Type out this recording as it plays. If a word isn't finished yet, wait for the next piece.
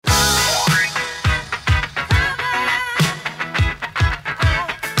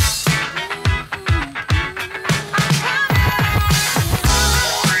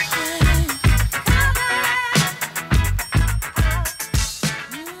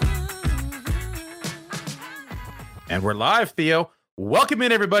And we're live, Theo. Welcome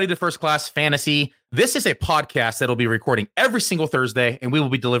in, everybody, to First Class Fantasy. This is a podcast that will be recording every single Thursday, and we will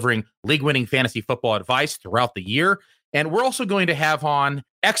be delivering league-winning fantasy football advice throughout the year. And we're also going to have on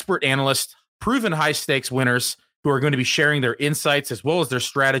expert analysts, proven high-stakes winners, who are going to be sharing their insights as well as their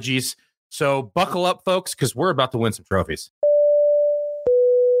strategies. So buckle up, folks, because we're about to win some trophies.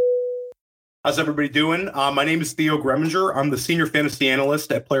 How's everybody doing? My name is Theo Greminger. I'm the senior fantasy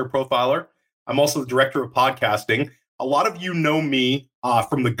analyst at Player Profiler. I'm also the director of podcasting. A lot of you know me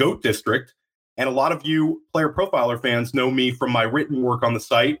from the GOAT District, and a lot of you Player Profiler fans know me from my written work on the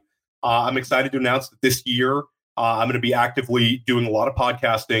site. I'm excited to announce that this year I'm going to be actively doing a lot of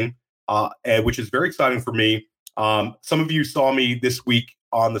podcasting, which is very exciting for me. Some of you saw me this week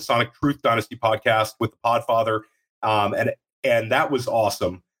on the Sonic Truth Dynasty podcast with the Podfather, and that was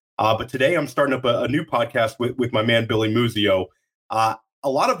awesome. But today I'm starting up a new podcast with my man, Billy Muzio. A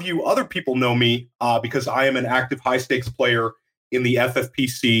lot of you other people know me because I am an active high-stakes player in the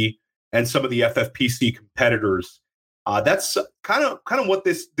FFPC and some of the FFPC competitors. That's kind of what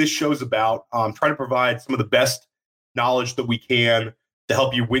this show's about. Trying to provide some of the best knowledge that we can to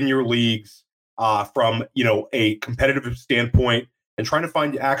help you win your leagues from a competitive standpoint, and trying to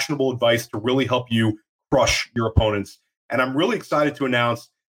find actionable advice to really help you crush your opponents. And I'm really excited to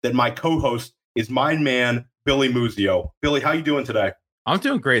announce that my co-host is my man, Billy Muzio. Billy, how you doing today? I'm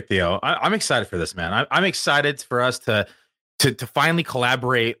doing great, Theo. I'm excited for this, man. I'm excited for us to finally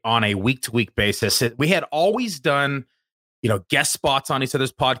collaborate on a week-to-week basis. We had always done, guest spots on each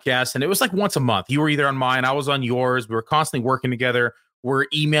other's podcasts, and it was like once a month. You were either on mine, I was on yours. We were constantly working together. We're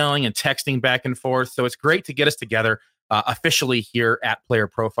emailing and texting back and forth. So it's great to get us together officially here at Player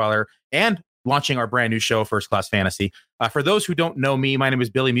Profiler and launching our brand new show, First Class Fantasy. For those who don't know me, my name is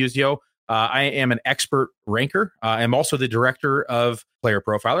Billy Muzio. I am an expert ranker. I'm also the director of Player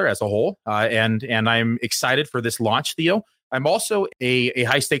Profiler as a whole, and I'm excited for this launch, Theo. I'm also a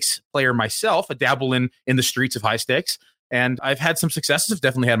high stakes player myself, a dabble in the streets of high stakes, and I've had some successes. I've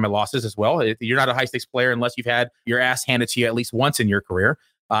definitely had my losses as well. You're not a high stakes player unless you've had your ass handed to you at least once in your career.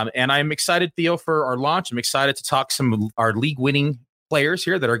 And I'm excited, Theo, for our launch. I'm excited to talk some of our league winning players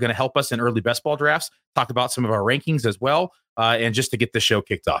here that are going to help us in early best ball drafts, talk about some of our rankings as well, and just to get this show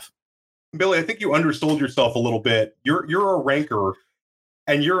kicked off. Billy, I think you undersold yourself a little bit. You're a ranker,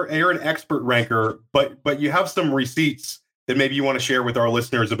 and you're an expert ranker, but you have some receipts that maybe you want to share with our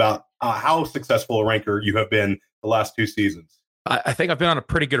listeners about how successful a ranker you have been the last two seasons. I think I've been on a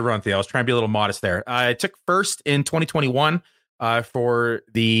pretty good run, Theo. I was trying to be a little modest there. I took first in 2021 for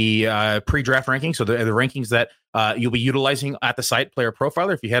the pre-draft rankings, so the rankings that you'll be utilizing at the site, Player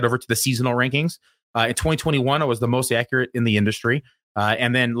Profiler. If you head over to the seasonal rankings, in 2021, I was the most accurate in the industry.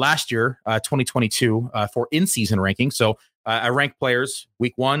 And then last year, 2022, for in-season rankings. So I ranked players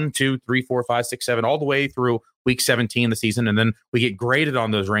week 1, 2, 3, 4, 5, 6, 7, all the way through week 17 of the season. And then we get graded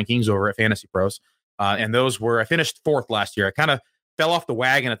on those rankings over at Fantasy Pros. And I finished 4th last year. I kind of fell off the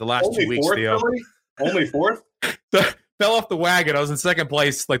wagon at the last 2 weeks. Only 4th? Fell off the wagon. I was in 2nd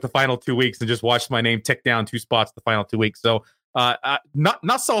place like the final 2 weeks and just watched my name tick down 2 spots the final 2 weeks. So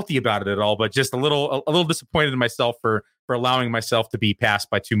not salty about it at all, but just a little disappointed in myself for allowing myself to be passed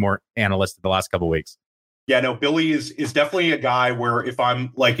by 2 more analysts in the last couple of weeks. Yeah, no, Billy is definitely a guy where if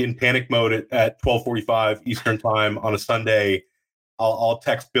I'm like in panic mode at 12:45 Eastern time on a Sunday, I'll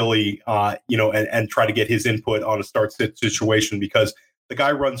text Billy, and try to get his input on a start sit situation, because the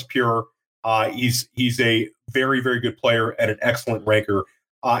guy runs pure. He's a very, very good player and an excellent ranker.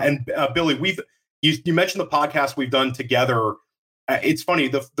 And Billy, you mentioned the podcast we've done together. It's funny,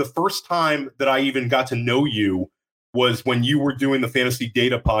 the first time that I even got to know you was when you were doing the Fantasy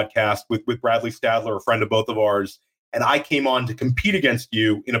Data podcast with Bradley Stadler, a friend of both of ours, and I came on to compete against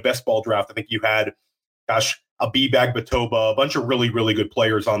you in a best ball draft. I think you had, a B-Bag Batoba, a bunch of really, really good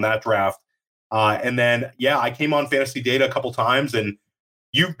players on that draft. And then, I came on Fantasy Data a couple times, and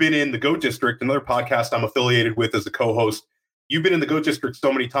you've been in the GOAT District, another podcast I'm affiliated with as a co-host. You've been in the GOAT District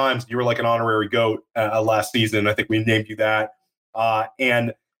so many times. You were like an honorary GOAT last season. I think we named you that.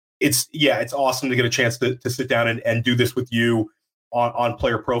 And it's awesome to get a chance to sit down and do this with you on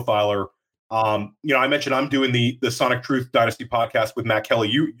Player Profiler. I mentioned I'm doing the Sonic Truth Dynasty podcast with Matt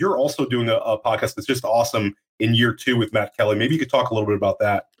Kelly. You're also doing a podcast that's just awesome in year 2 with Matt Kelly. Maybe you could talk a little bit about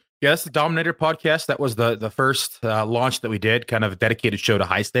that. Yeah, that's the Dominator podcast. That was the first launch that we did, kind of a dedicated show to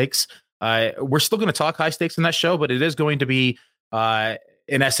high stakes. We're still going to talk high stakes in that show, but it is going to be,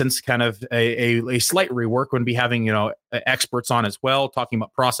 in essence, kind of a slight rework. We're going to be having, experts on as well, talking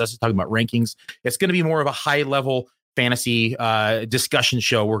about processes, talking about rankings. It's going to be more of a high level fantasy discussion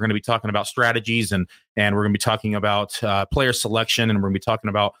show. We're going to be talking about strategies and we're going to be talking about player selection, and we're going to be talking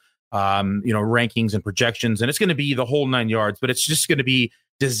about rankings and projections, and it's going to be the whole 9 yards. But it's just going to be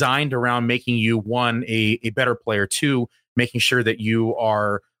designed around making you, one, a better player, two, making sure that you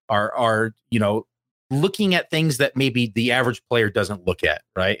are looking at things that maybe the average player doesn't look at,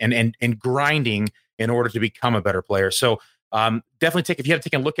 right? And grinding in order to become a better player. So definitely if you have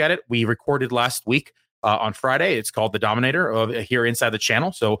taken a look at it, we recorded last week on Friday. It's called The Dominator here inside the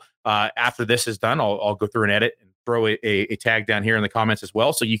channel. So after this is done, I'll go through and edit and throw a tag down here in the comments as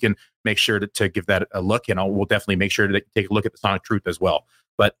well. So you can make sure to give that a look, and we'll definitely make sure to take a look at the Sonic Truth as well.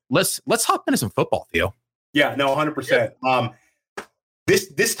 But let's hop into some football, Theo. Yeah, no, 100%.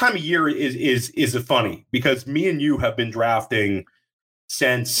 This time of year is funny because me and you have been drafting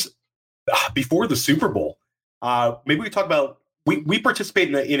since before the Super Bowl. Maybe we talk about we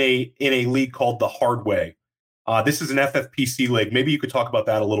participate in a league called the Hard Way. This is an FFPC league. Maybe you could talk about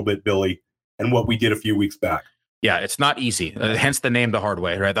that a little bit, Billy, and what we did a few weeks back. Yeah, it's not easy. Hence the name, The Hard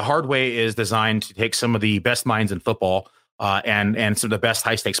Way. Right, The Hard Way is designed to take some of the best minds in football and some of the best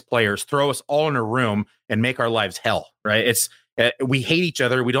high stakes players, throw us all in a room, and make our lives hell. Right, it's we hate each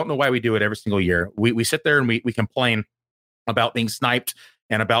other. We don't know why we do it every single year. We sit there and we complain about being sniped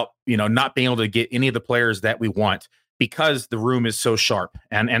and about not being able to get any of the players that we want because the room is so sharp.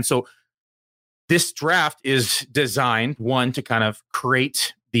 And so this draft is designed, one, to kind of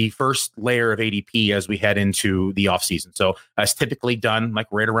create the first layer of ADP as we head into the offseason. So it's typically done like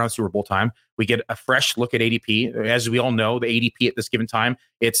right around Super Bowl time. We get a fresh look at ADP. As we all know, the ADP at this given time,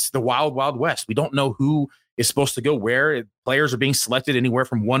 it's the wild, wild west. We don't know who is supposed to go where. Players are being selected anywhere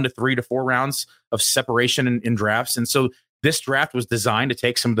from 1 to 3 to 4 rounds of separation in drafts. And so this draft was designed to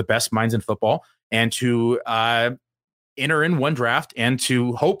take some of the best minds in football and to enter in one draft and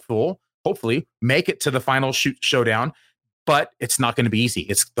to hopefully make it to the final showdown. But it's not going to be easy.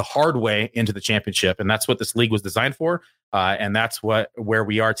 It's the hard way into the championship. And that's what this league was designed for. And that's where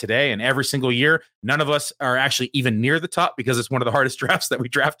we are today. And every single year, none of us are actually even near the top because it's one of the hardest drafts that we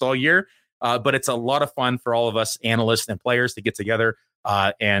draft all year. But it's a lot of fun for all of us analysts and players to get together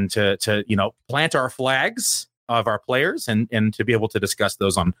and to plant our flags of our players and to be able to discuss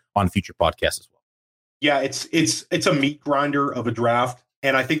those on future podcasts as well. Yeah, it's a meat grinder of a draft.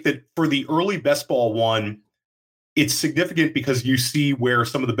 And I think that for the early best ball one, it's significant because you see where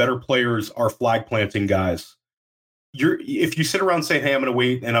some of the better players are flag planting guys. If you sit around saying, hey, I'm going to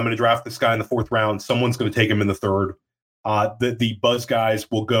wait and I'm going to draft this guy in the 4th round, someone's going to take him in the 3rd. The buzz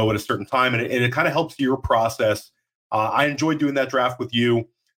guys will go at a certain time, and it kind of helps your process. I enjoyed doing that draft with you.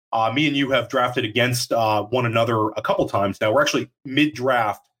 Me and you have drafted against one another a couple times now. We're actually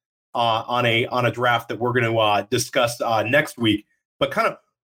mid-draft on a draft that we're going to discuss next week. But kind of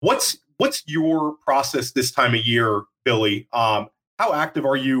what's your process this time of year, Billy? How active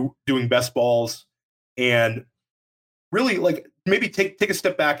are you doing best balls? And really, like, maybe take a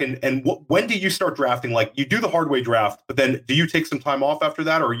step back and when do you start drafting? Like, you do the hard way draft, but then do you take some time off after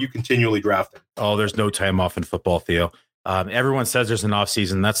that, or are you continually drafting? Oh, there's no time off in football, Theo. Everyone says there's an off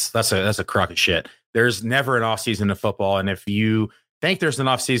season. That's a crock of shit. There's never an off season in football. And if you think there's an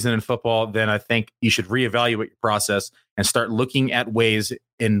off season in football, then I think you should reevaluate your process and start looking at ways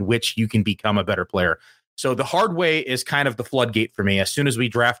in which you can become a better player. So the hard way is kind of the floodgate for me. As soon as we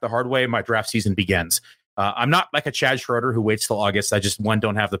draft the hard way, my draft season begins. I'm not like a Chad Schroeder who waits till August. I just, one,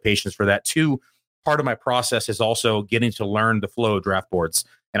 don't have the patience for that. Two, part of my process is also getting to learn the flow of draft boards.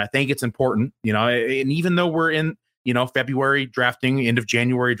 And I think it's important, and even though we're in, February drafting, end of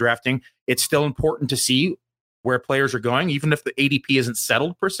January drafting, it's still important to see where players are going. Even if the ADP isn't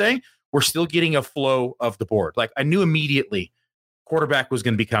settled per se, we're still getting a flow of the board. Like, I knew immediately quarterback was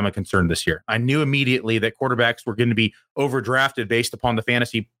going to become a concern this year. I knew immediately that quarterbacks were going to be overdrafted based upon the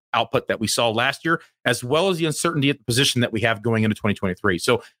fantasy output that we saw last year, as well as the uncertainty at the position that we have going into 2023.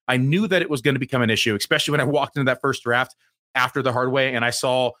 So I knew that it was going to become an issue, especially when I walked into that first draft after the hard way and I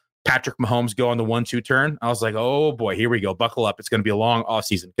saw Patrick Mahomes go on the 1-2 turn. I was like, oh boy, here we go. Buckle up. It's going to be a long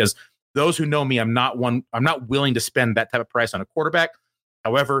offseason, because those who know me, I'm not willing to spend that type of price on a quarterback.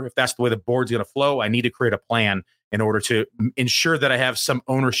 However, if that's the way the board's going to flow, I need to create a plan in order to ensure that I have some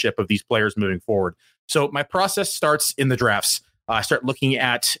ownership of these players moving forward. So my process starts in the drafts. I start looking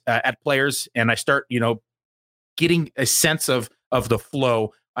at players, and I start, getting a sense of the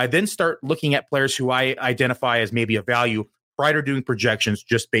flow. I then start looking at players who I identify as maybe a value prior to doing projections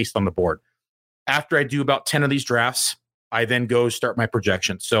just based on the board. After I do about 10 of these drafts, I then go start my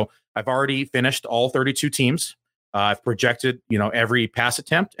projections. So I've already finished all 32 teams. I've projected, every pass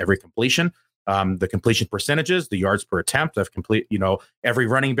attempt, every completion, the completion percentages, the yards per attempt. I've complete, every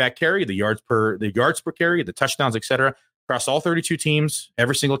running back carry, the yards per carry, the touchdowns, etc. Across all 32 teams,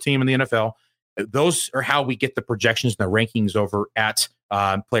 every single team in the NFL. Those are how we get the projections and the rankings over at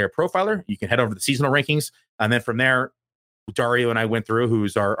Player Profiler. You can head over to the seasonal rankings. And then from there, Dario and I went through,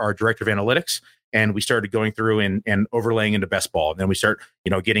 who's our director of analytics, and we started going through and overlaying into best ball. And then we start,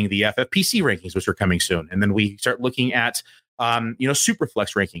 getting the FFPC rankings, which are coming soon. And then we start looking at,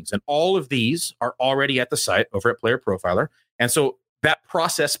 Superflex rankings. And all of these are already at the site over at Player Profiler. And so that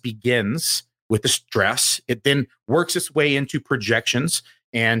process begins with the drafts. It then works its way into projections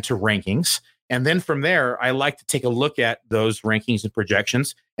and to rankings. And then from there, I like to take a look at those rankings and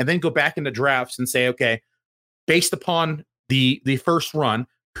projections and then go back into drafts and say, okay, based upon the first run,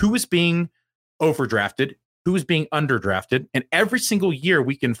 who is being overdrafted, who is being underdrafted. And every single year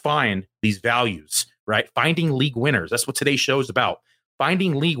we can find these values, right? Finding league winners. That's what today's show is about.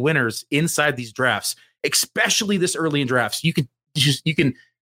 Finding league winners inside these drafts, especially this early in drafts. You can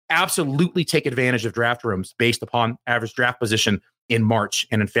absolutely take advantage of draft rooms based upon average draft position in March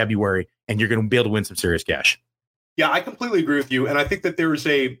and in February, and you're going to be able to win some serious cash. Yeah, I completely agree with you. And I think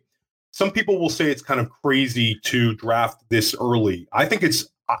that some people will say it's kind of crazy to draft this early. I think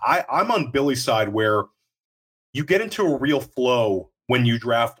I'm on Billy's side where you get into a real flow when you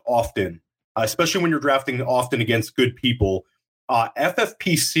draft often, especially when you're drafting often against good people.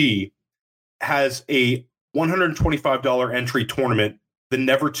 FFPC has a $125 entry tournament, the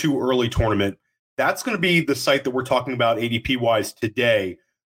Never Too Early tournament. That's going to be the site that we're talking about ADP wise today.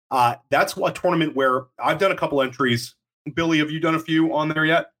 That's a tournament where I've done a couple entries. Billy, have you done a few on there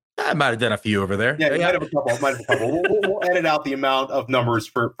yet? I might have done a few over there. Yeah, you might have a couple. We'll edit out the amount of numbers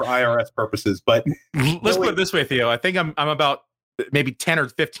for IRS purposes. But let's put it this way, Theo. I think I'm about maybe 10 or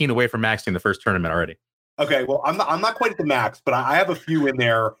 15 away from maxing the first tournament already. Okay, well, I'm not quite at the max, but I have a few in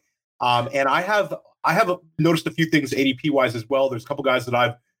there, and I have noticed a few things ADP wise as well. There's a couple guys that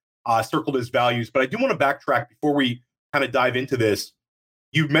I've circled as values, but I do want to backtrack before we kind of dive into this.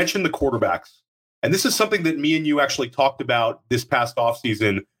 You mentioned the quarterbacks, and this is something that me and you actually talked about this past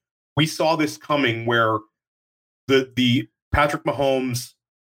offseason. We saw this coming where the Patrick Mahomes,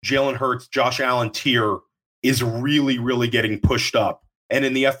 Jalen Hurts, Josh Allen tier is really, really getting pushed up. And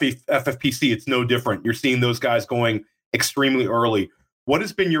in the FFPC, it's no different. You're seeing those guys going extremely early. What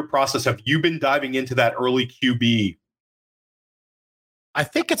has been your process? Have you been diving into that early QB? I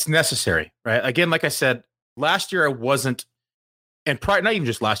think it's necessary, right? Again, like I said, last year I wasn't, and probably not even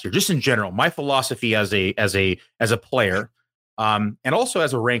just last year, just in general, my philosophy as a player, and also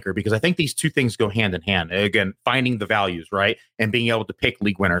as a ranker, because I think these two things go hand in hand. Again, finding the values, right? And being able to pick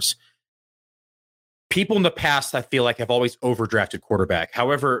league winners. People in the past, I feel like, have always overdrafted quarterback.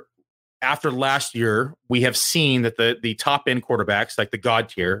 However, after last year, we have seen that the top end quarterbacks, like the God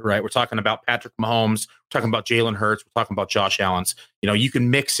tier, right? We're talking about Patrick Mahomes, we're talking about Jalen Hurts, we're talking about Josh Allen's. You can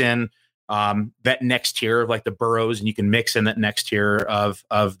mix in that next tier of like the Burrows, and you can mix in that next tier of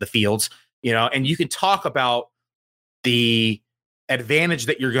the Fields, and you can talk about the advantage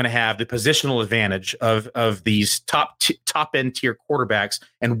that you're going to have, the positional advantage of these top end tier quarterbacks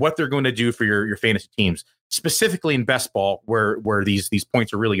and what they're going to do for your fantasy teams, specifically in best ball, where these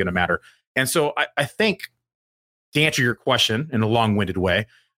points are really going to matter. And so I think, to answer your question in a long-winded way,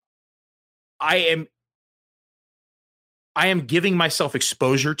 I am giving myself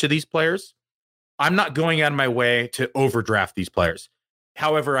exposure to these players. I'm not going out of my way to overdraft these players.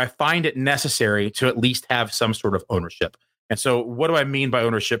 However, I find it necessary to at least have some sort of ownership. And so what do I mean by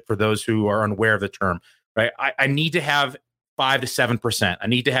ownership for those who are unaware of the term, right? I need to have 5 to 7%. I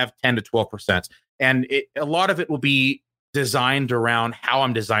need to have 10 to 12%. And a lot of it will be designed around how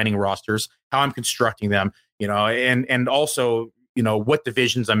I'm designing rosters, how I'm constructing them, and also, what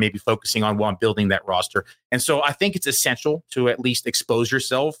divisions I may be focusing on while I'm building that roster. And so I think it's essential to at least expose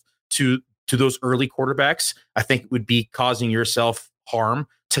yourself to those early quarterbacks. I think it would be causing yourself harm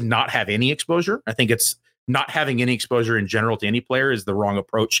to not have any exposure. I think it's not having any exposure in general to any player is the wrong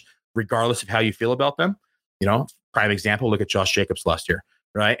approach, regardless of how you feel about them. Prime example, look at Josh Jacobs last year,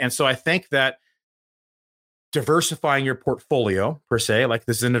 right? And so I think that diversifying your portfolio, per se, like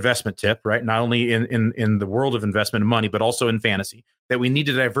this is an investment tip, right? Not only in the world of investment and money, but also in fantasy, that we need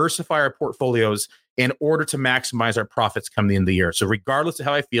to diversify our portfolios in order to maximize our profits come the end of the year. So regardless of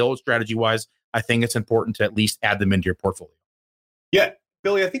how I feel strategy-wise, I think it's important to at least add them into your portfolio. Yeah,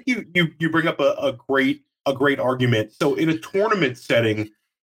 Billy, I think you bring up a great argument. So in a tournament setting,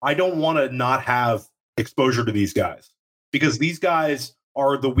 I don't want to not have exposure to these guys, because these guys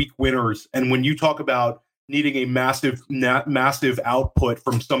are the week winners. And when you talk about needing a massive output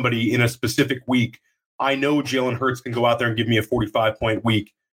from somebody in a specific week, I know Jalen Hurts can go out there and give me a 45-point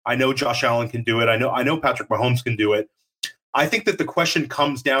week. I know Josh Allen can do it. I know Patrick Mahomes can do it. I think that the question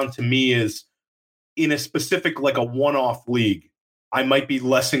comes down to me is, in a specific, like a one-off league, I might be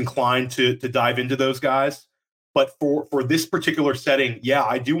less inclined to dive into those guys. But for this particular setting, yeah,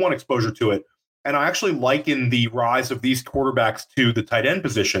 I do want exposure to it. And I actually liken the rise of these quarterbacks to the tight end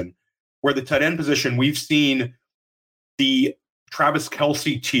position, where the tight end position, we've seen the Travis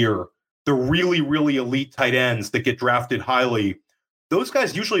Kelce tier, the really, really elite tight ends that get drafted highly. Those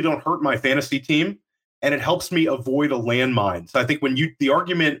guys usually don't hurt my fantasy team, and it helps me avoid a landmine. So I think the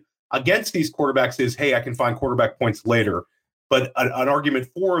argument against these quarterbacks is, hey, I can find quarterback points later. But an argument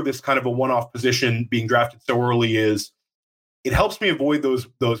for this kind of a one-off position being drafted so early is it helps me avoid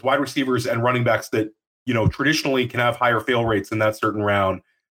those wide receivers and running backs that, traditionally can have higher fail rates in that certain round.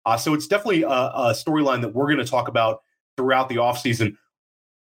 So it's definitely a storyline that we're going to talk about throughout the offseason.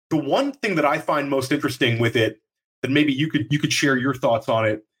 The one thing that I find most interesting with it, that maybe you could share your thoughts on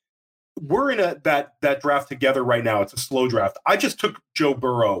it. We're in that draft together right now. It's a slow draft. I just took Joe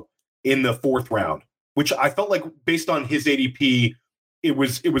Burrow in the 4th round, which I felt like based on his ADP, it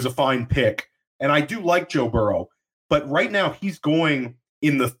was a fine pick. And I do like Joe Burrow, but right now he's going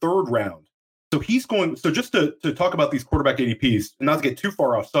in the 3rd round. So just to talk about these quarterback ADPs, and not to get too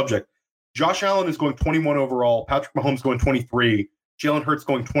far off subject, Josh Allen is going 21 overall, Patrick Mahomes going 23, Jalen Hurts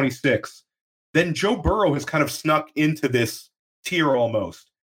going 26. Then Joe Burrow has kind of snuck into this tier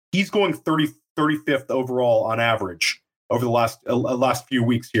almost. He's going 35th overall on average over the last few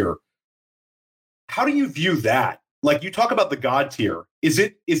weeks here. How do you view that? Like, you talk about the God tier. Is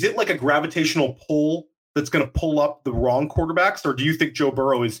it like a gravitational pull that's going to pull up the wrong quarterbacks, or do you think Joe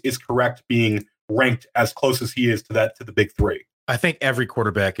Burrow is correct being ranked as close as he is to the big 3? I think every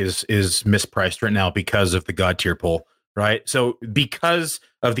quarterback is mispriced right now because of the God tier poll, right? So because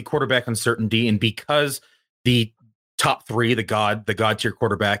of the quarterback uncertainty, and because the top 3, the God tier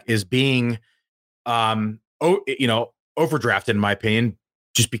quarterback is being, overdrafted, in my opinion,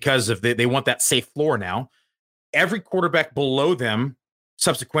 just because of they want that safe floor now. Every quarterback below them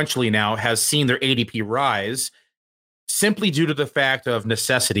subsequently now has seen their ADP rise simply due to the fact of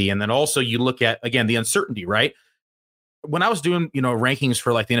necessity. And then also you look at, again, the uncertainty, right? When I was doing, rankings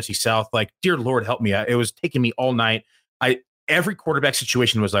for like the NFC South, like, dear Lord, help me. It was taking me all night. Every quarterback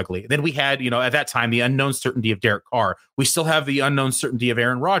situation was ugly. Then we had, at that time, the unknown certainty of Derek Carr. We still have the unknown certainty of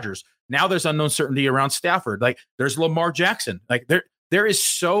Aaron Rodgers. Now there's unknown certainty around Stafford. Like, there's Lamar Jackson. Like, there is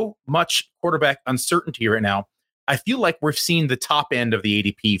so much quarterback uncertainty right now. I feel like we've seen the top end of the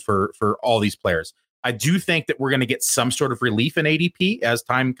ADP for all these players. I do think that we're going to get some sort of relief in ADP as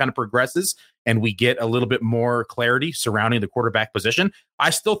time kind of progresses and we get a little bit more clarity surrounding the quarterback position. I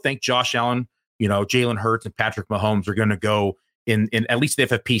still think Josh Allen, Jalen Hurts and Patrick Mahomes are going to go in at least the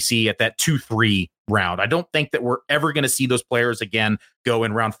FFPC at that 2-3 round. I don't think that we're ever going to see those players again go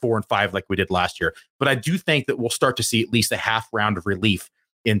in round 4 and 5 like we did last year. But I do think that we'll start to see at least a half round of relief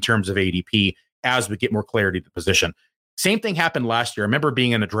in terms of ADP as we get more clarity to the position. Same thing happened last year. I remember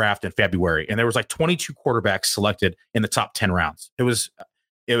being in a draft in February, and there was like 22 quarterbacks selected in the top 10 rounds. It was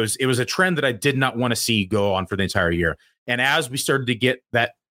a trend that I did not want to see go on for the entire year. And as we started to get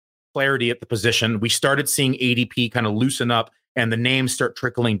that clarity at the position, we started seeing ADP kind of loosen up and the names start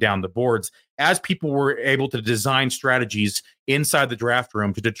trickling down the boards as people were able to design strategies inside the draft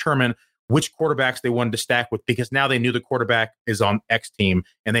room to determine which quarterbacks they wanted to stack with, because now they knew the quarterback is on X team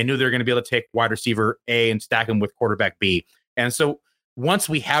and they knew they're going to be able to take wide receiver A and stack him with quarterback B. And so once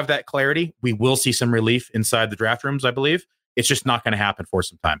we have that clarity, we will see some relief inside the draft rooms, I believe. It's just not going to happen for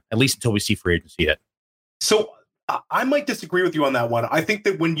some time, at least until we see free agency hit. So I might disagree with you on that one. I think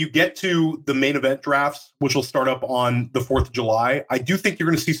that when you get to the main event drafts, which will start up on the 4th of July, I do think you're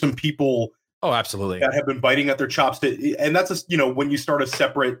going to see some people absolutely that have been biting at their chops. And that's, when you start a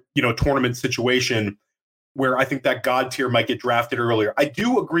separate, tournament situation where I think that God tier might get drafted earlier. I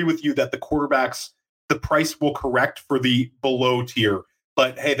do agree with you that the quarterbacks, the price will correct for the below tier.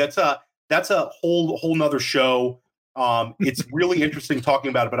 But hey, that's a whole nother show. It's really interesting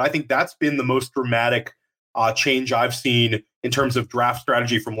talking about it, but I think that's been the most dramatic change I've seen in terms of draft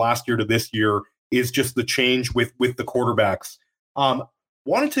strategy from last year to this year is just the change with the quarterbacks.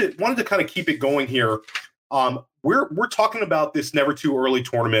 Wanted to kind of keep it going here. We're talking about this Never Too Early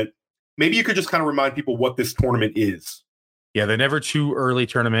tournament. Maybe you could just kind of remind people what this tournament is. Yeah, the Never Too Early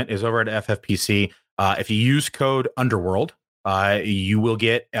tournament is over at FFPC. If you use code Underworld, you will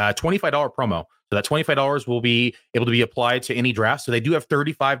get a $25 promo. So that $25 will be able to be applied to any draft. So they do have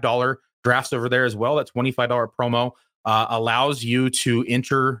 $35 drafts over there as well. That $25 promo allows you to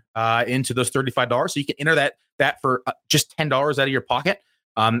enter into those $35. So you can enter that for just $10 out of your pocket.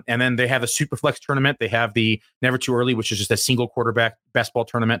 And then they have a super flex tournament. They have the Never Too Early, which is just a single quarterback best ball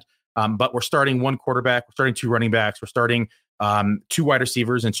tournament. But we're starting one quarterback, we're starting 2 running backs, we're starting 2 wide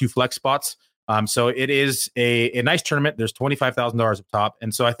receivers and 2 flex spots. So it is a nice tournament. There's $25,000 up top.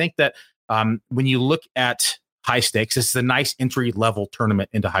 And so I think that when you look at high stakes. This is a nice entry level tournament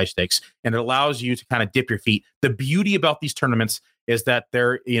into high stakes, and it allows you to kind of dip your feet. The beauty about these tournaments is that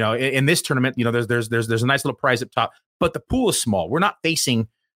they're, in this tournament, there's a nice little prize up top, but the pool is small. We're not facing,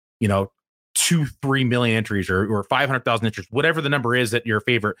 2-3 million entries or 500,000 entries, whatever the number is at your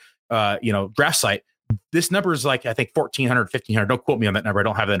favorite, draft site. This number is like, I think 1,400, 1,500. Don't quote me on that number. I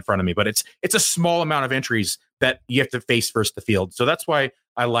don't have that in front of me, but it's a small amount of entries that you have to face versus the field. So that's why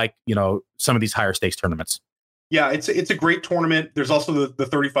I like, some of these higher stakes tournaments. Yeah, it's a great tournament. There's also the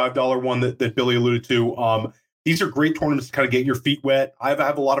 $35 one that Billy alluded to. These are great tournaments to kind of get your feet wet. I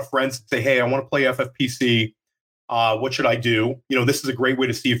have a lot of friends that say, hey, I want to play FFPC. What should I do? This is a great way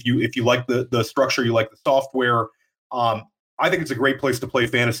to see if you like the structure, you like the software. I think it's a great place to play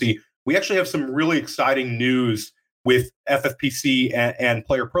fantasy. We actually have some really exciting news with FFPC and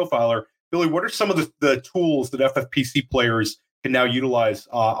Player Profiler. Billy, what are some of the tools that FFPC players can now utilize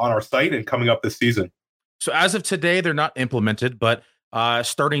on our site and coming up this season? So as of today, they're not implemented, but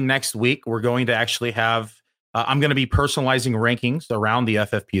starting next week, we're going to actually have, I'm going to be personalizing rankings around the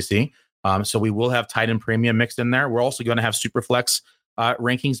FFPC. So we will have tight end premium mixed in there. We're also going to have Superflex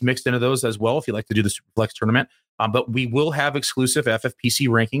rankings mixed into those as well, if you like to do the Superflex tournament. But we will have exclusive FFPC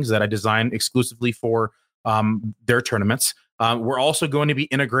rankings that I designed exclusively for their tournaments. We're also going to be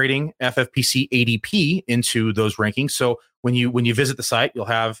integrating FFPC ADP into those rankings. So when you visit the site, you'll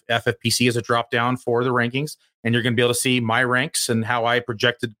have FFPC as a drop down for the rankings, and you're going to be able to see my ranks and how I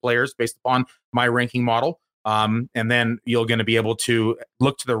projected players based upon my ranking model. And then you're going to be able to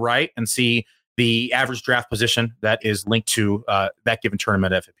look to the right and see the average draft position that is linked to that given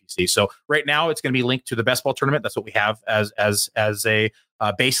tournament at FFPC. So right now it's going to be linked to the best ball tournament. That's what we have as a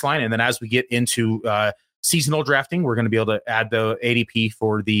baseline. And then as we get into seasonal drafting, we're going to be able to add the ADP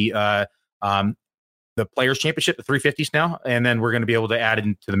for the Players Championship, the 350s now, and then we're going to be able to add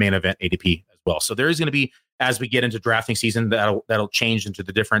into the main event ADP as well. So there is going to be, as we get into drafting season, that'll change into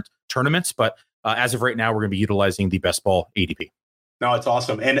the different tournaments. But as of right now, we're going to be utilizing the best ball ADP. No, it's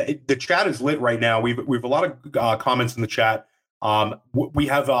awesome, and the chat is lit right now. We've a lot of comments in the chat. We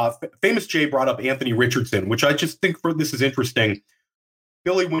have Famous Jay brought up Anthony Richardson, which I just think this is interesting.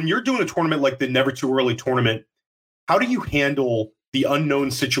 Billy, when you're doing a tournament like the Never Too Early tournament, how do you handle the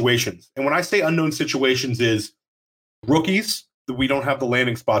unknown situations? And when I say unknown situations, is rookies that we don't have the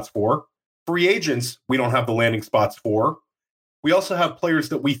landing spots for, free agents we don't have the landing spots for. We also have players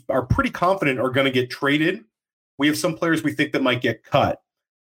that we are pretty confident are going to get traded. We have some players we think that might get cut.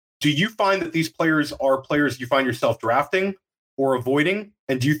 Do you find that these players are players you find yourself drafting or avoiding?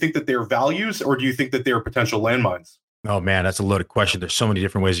 And do you think that they're values, or do you think that they're potential landmines? Oh, man, that's a loaded question. There's so many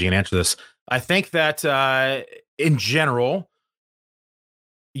different ways you can answer this. I think that in general,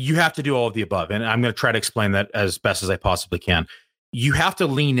 you have to do all of the above. And I'm going to try to explain that as best as I possibly can. You have to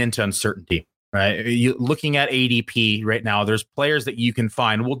lean into uncertainty, right? Looking at ADP right now, there's players that you can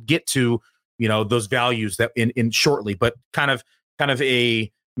find. We'll get to, those values that in shortly, but kind of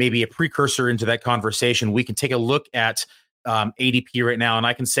maybe a precursor into that conversation. We can take a look at ADP right now, and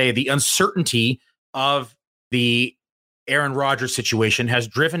I can say the uncertainty of the Aaron Rodgers situation has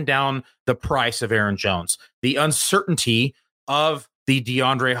driven down the price of Aaron Jones. The uncertainty of the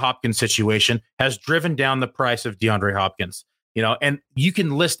DeAndre Hopkins situation has driven down the price of DeAndre Hopkins. And you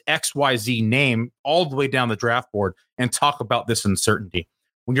can list XYZ name all the way down the draft board and talk about this uncertainty.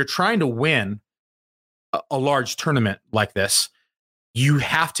 When you're trying to win a large tournament like this, you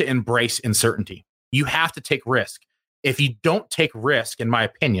have to embrace uncertainty. You have to take risk. If you don't take risk, in my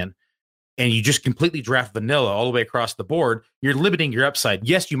opinion, and you just completely draft vanilla all the way across the board, you're limiting your upside.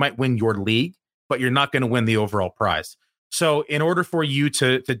 Yes, you might win your league, but you're not going to win the overall prize. So in order for you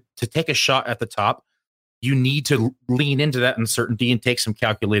to take a shot at the top, you need to lean into that uncertainty and take some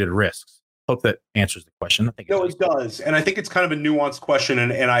calculated risks. Hope that answers the question. I think it does. And I think it's kind of a nuanced question,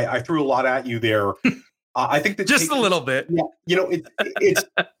 and I threw a lot at you there. I think that just a little bit. Yeah, it's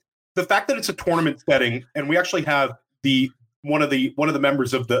the fact that it's a tournament setting, and we actually have one of the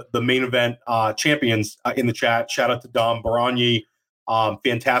members of the main event champions in the chat. Shout out to Dom Baranyi,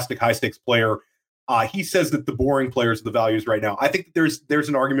 fantastic high stakes player. He says that the boring players are the values right now. I think that there's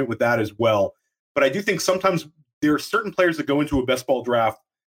an argument with that as well. But I do think sometimes there are certain players that go into a best ball draft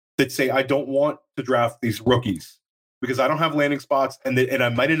that say, I don't want to draft these rookies because I don't have landing spots, and I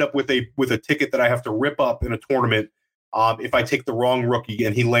might end up with a ticket that I have to rip up in a tournament if I take the wrong rookie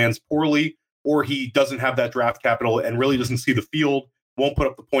and he lands poorly, or he doesn't have that draft capital and really doesn't see the field, won't put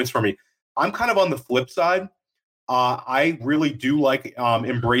up the points for me. I'm kind of on the flip side. I really do like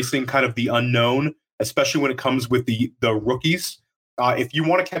embracing kind of the unknown, especially when it comes with the rookies. If you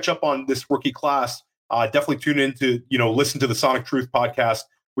want to catch up on this rookie class, definitely tune in to, listen to the Sonic Truth podcast.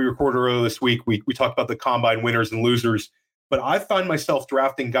 we recorded earlier this week, we talked about the combine winners and losers. But I find myself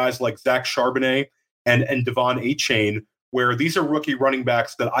drafting guys like Zach Charbonnet and Devon Achane, where these are rookie running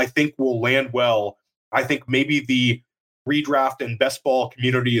backs that I think will land well. I think maybe the redraft and best ball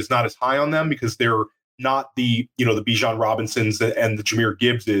community is not as high on them because they're not the Bijan Robinsons and the Jahmyr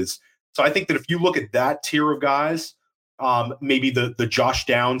Gibbs is. So I think that if you look at that tier of guys, maybe the Josh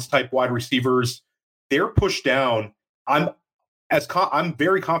Downs type wide receivers, they're pushed down. I'm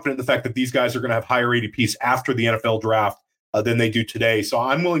very confident in the fact that these guys are going to have higher ADPs after the NFL draft than they do today. So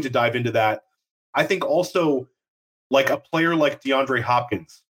I'm willing to dive into that. I think also like a player like DeAndre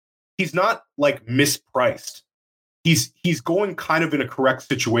Hopkins, he's not like mispriced. He's going kind of in a correct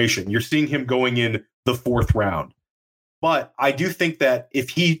situation. You're seeing him going in the 4th round. But I do think that if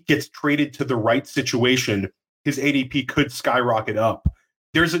he gets traded to the right situation, his ADP could skyrocket up.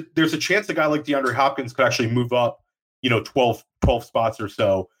 There's a chance a guy like DeAndre Hopkins could actually move up, 12 spots or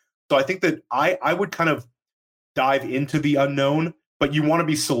so. So I think that I would kind of dive into the unknown, but you want to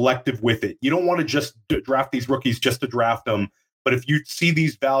be selective with it. You don't want to just draft these rookies just to draft them. But if you see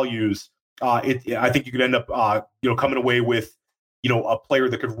these values, I think you could end up, coming away with, a player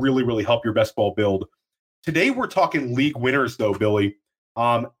that could really, really help your best ball build. Today, we're talking league winners, though, Billy.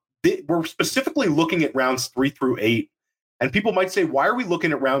 We're specifically looking at rounds 3 through 8. And people might say, why are we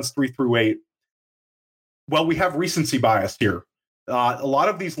looking at rounds 3 through 8? Well, we have recency bias here. A lot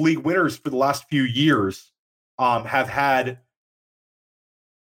of these league winners for the last few years have had,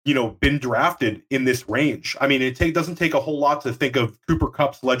 been drafted in this range. I mean, it doesn't take a whole lot to think of Cooper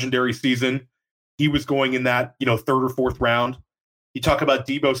Kupp's legendary season. He was going in that, 3rd or 4th round. You talk about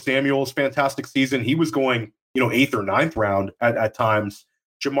Deebo Samuel's fantastic season. He was going, 8th or 9th round at times.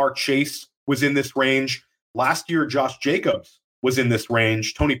 Jamar Chase was in this range. Last year, Josh Jacobs was in this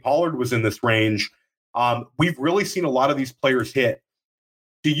range. Tony Pollard was in this range. We've really seen a lot of these players hit.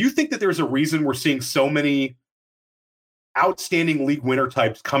 Do you think that there's a reason we're seeing so many outstanding league winner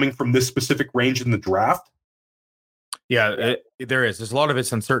types coming from this specific range in the draft? Yeah, there is. There's a lot of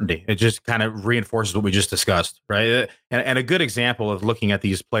its uncertainty. It just kind of reinforces what we just discussed, right? And a good example of looking at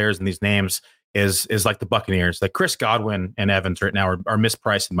these players and these names is like the Buccaneers. Like Chris Godwin and Evans right now are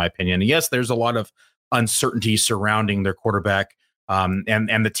mispriced, in my opinion. And yes, there's a lot of uncertainty surrounding their quarterback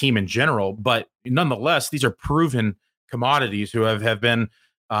and the team in general, but nonetheless, these are proven commodities who have been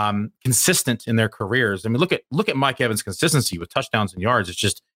consistent in their careers. I mean, look at Mike Evans' consistency with touchdowns and yards. It's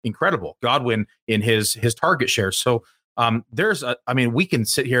just incredible. Godwin in his target share. So we can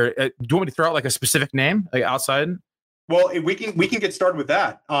sit here. Do you want me to throw out like a specific name like outside? Well, we can get started with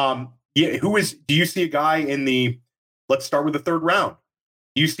that. Do you see a guy in the, let's start with the 3rd round.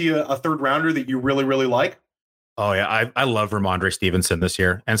 Do you see a 3rd rounder that you really, really like? Oh yeah. I love Ramondre Stevenson this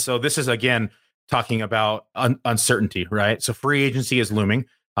year. And so this is again, talking about uncertainty, right? So free agency is looming.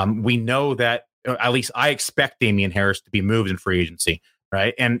 We know that at least I expect Damian Harris to be moved in free agency,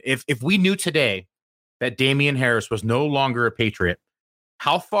 right? And if we knew today that Damian Harris was no longer a Patriot,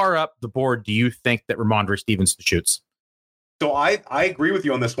 how far up the board do you think that Ramondre Stevenson shoots? So I agree with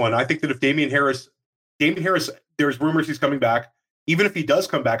you on this one. I think that if Damian Harris, there's rumors he's coming back. Even if he does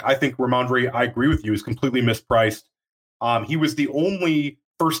come back, I think Ramondre, I agree with you, is completely mispriced. He was the only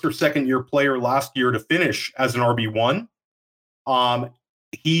 1st or 2nd year player last year to finish as an RB1.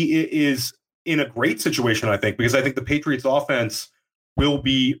 He is in a great situation, I think, because I think the Patriots offense will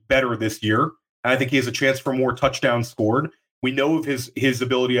be better this year. And I think he has a chance for more touchdowns scored. We know of his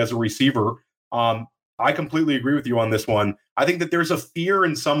ability as a receiver. I completely agree with you on this one. I think that there's a fear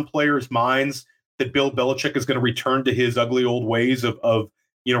in some players' minds that Bill Belichick is going to return to his ugly old ways of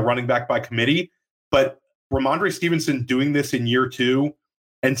running back by committee. But Ramondre Stevenson doing this in year 2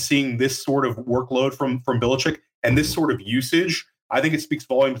 and seeing this sort of workload from Belichick and this sort of usage, I think it speaks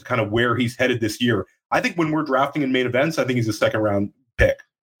volumes to kind of where he's headed this year. I think when we're drafting in main events, I think he's a 2nd round pick.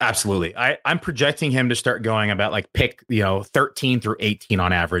 Absolutely. I'm projecting him to start going about like pick, 13 through 18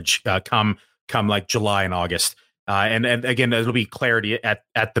 on average, come like July and August. And again, it'll be clarity at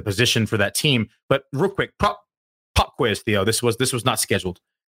the position for that team. But real quick, pop quiz, Theo. This was not scheduled.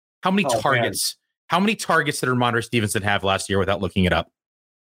 How many targets? Man. How many targets did Ramondre Stevenson have last year without looking it up?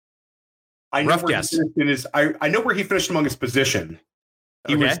 I know where he finished among his position.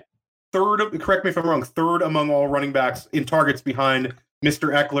 He was 3rd. Correct me if I'm wrong. 3rd among all running backs in targets behind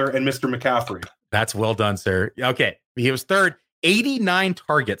Mr. Eckler and Mr. McCaffrey. That's well done, sir. Okay, he was 3rd. 89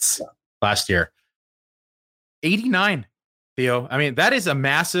 targets last year. 89, Theo. I mean, that is a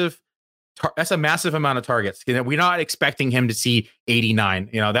massive. That's a massive amount of targets. We're not expecting him to see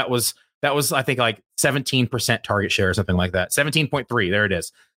 89. That was I think like 17% target share or something like that. 17.3. There it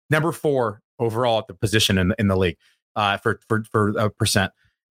is. Number 4 overall at the position in the league for percent.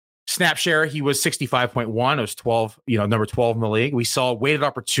 Snap share, he was 65.1. It was 12, number 12 in the league. We saw weighted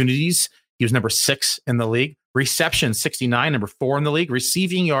opportunities. He was number 6 in the league. Reception, 69, number 4 in the league.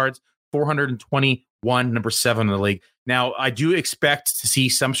 Receiving yards, 421, number 7 in the league. Now, I do expect to see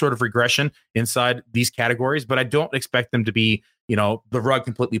some sort of regression inside these categories, but I don't expect them to be, the rug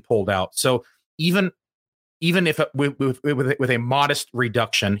completely pulled out. So even if with a modest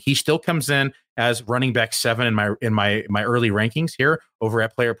reduction, he still comes in as running back 7 in my early rankings here over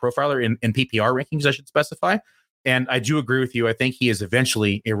at Player Profiler in PPR rankings, I should specify. And I do agree with you. I think he is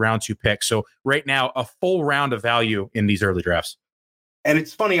eventually a round 2 pick. So right now, a full round of value in these early drafts. And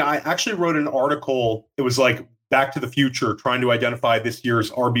it's funny, I actually wrote an article. It was like Back to the Future, trying to identify this year's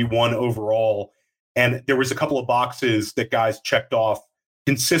RB1 overall. And there was a couple of boxes that guys checked off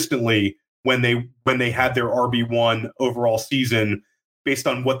consistently when they had their RB1 overall season based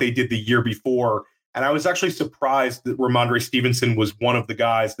on what they did the year before. And I was actually surprised that Ramondre Stevenson was one of the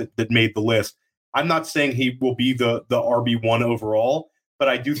guys that made the list. I'm not saying he will be the RB1 overall, but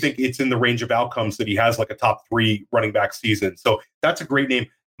I do think it's in the range of outcomes that he has like a top 3 running back season. So that's a great name.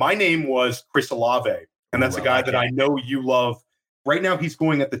 My name was Chris Olave, and that's a guy that I know you love. Right now, he's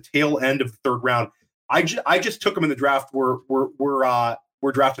going at the tail end of the 3rd round. I just took him in the draft.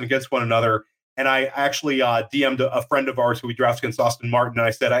 We're drafting against one another. And I actually DM'd a friend of ours who we drafted against, Austin Martin. And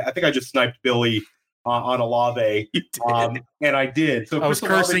I said, I think I just sniped Billy on Olave. You did. And I did. So I was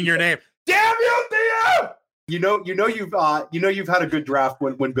cursing your name. Damn you, DM! You've had a good draft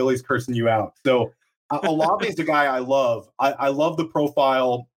when Billy's cursing you out. So Olave is the guy I love. I love the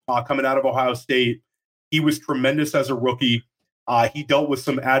profile coming out of Ohio State. He was tremendous as a rookie. He dealt with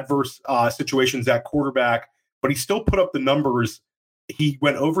some adverse situations at quarterback, but he still put up the numbers. He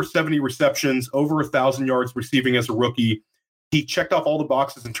went over 70 receptions, over 1,000 yards receiving as a rookie. He checked off all the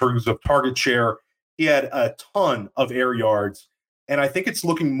boxes in terms of target share. He had a ton of air yards. And I think it's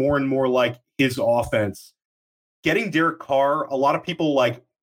looking more and more like his offense. Getting Derek Carr, a lot of people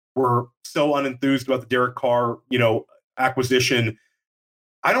were so unenthused about the Derek Carr, acquisition.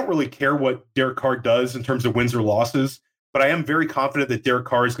 I don't really care what Derek Carr does in terms of wins or losses, but I am very confident that Derek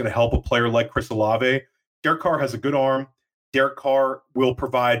Carr is going to help a player like Chris Olave. Derek Carr has a good arm. Derek Carr will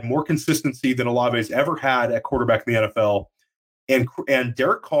provide more consistency than Olave has ever had at quarterback in the NFL. And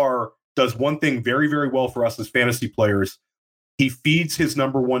Derek Carr does one thing very, very well for us as fantasy players. He feeds his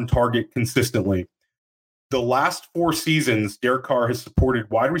number 1 target consistently. The last 4 seasons, Derek Carr has supported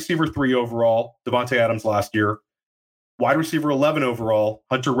wide receiver 3 overall, Devontae Adams last year, wide receiver 11 overall,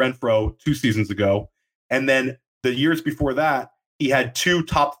 Hunter Renfrow 2 seasons ago. And then the years before that, he had 2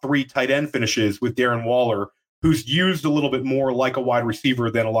 top 3 tight end finishes with Darren Waller, who's used a little bit more like a wide receiver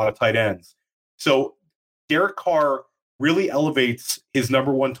than a lot of tight ends. So Derek Carr really elevates his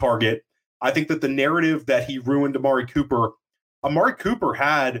number 1 target. I think that the narrative that he ruined Amari Cooper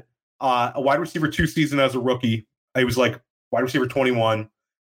had a wide receiver 2 season as a rookie. He was like wide receiver 21.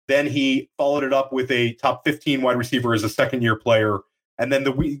 Then he followed it up with a top 15 wide receiver as a second-year player. And then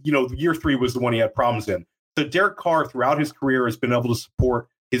year 3 was the one he had problems in. So Derek Carr throughout his career has been able to support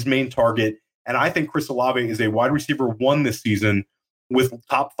his main target. And I think Chris Olave is a wide receiver 1 this season with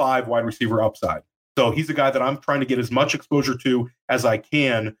top 5 wide receiver upside. So he's a guy that I'm trying to get as much exposure to as I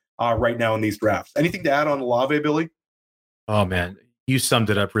can right now in these drafts. Anything to add on Olave, Billy? Oh man, you summed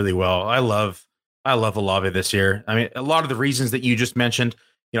it up really well. I love Olave this year. I mean, a lot of the reasons that you just mentioned,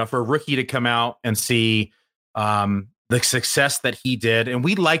 for a rookie to come out and see the success that he did, and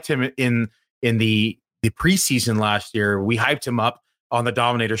we liked him in the preseason last year. We hyped him up on the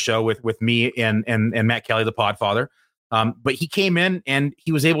Dominator show with me and Matt Kelly, the Podfather. But he came in and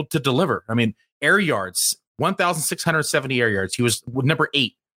he was able to deliver. I mean, air yards, 1,670 air yards. He was number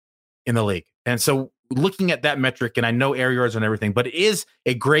 8 in the league. And so looking at that metric, and I know air yards and everything, but it is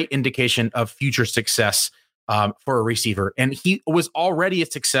a great indication of future success for a receiver. And he was already a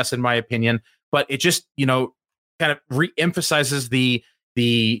success, in my opinion, but it just, kind of re-emphasizes the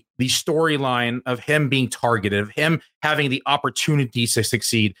storyline of him being targeted, of him having the opportunity to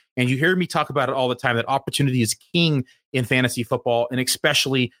succeed. And you hear me talk about it all the time, that opportunity is king in fantasy football. And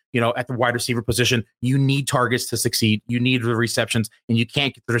especially, at the wide receiver position, you need targets to succeed. You need the receptions, and you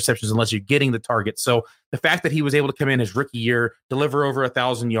can't get the receptions unless you're getting the targets. So the fact that he was able to come in his rookie year, deliver over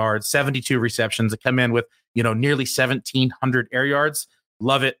 1,000 yards, 72 receptions, to come in with, nearly 1,700 air yards.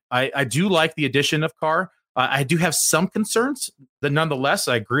 Love it. I do like the addition of Carr. I do have some concerns, but nonetheless,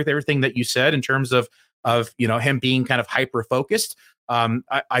 I agree with everything that you said in terms of him being kind of hyper focused.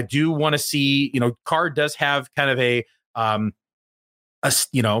 I do want to see, Carr does have kind of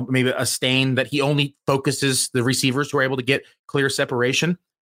maybe a stain that he only focuses the receivers who are able to get clear separation.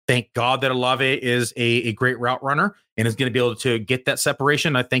 thank God that Olave is a great route runner and is going to be able to get that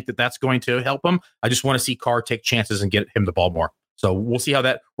separation. I think that that's going to help him. I just want to see Carr take chances and get him the ball more. So we'll see how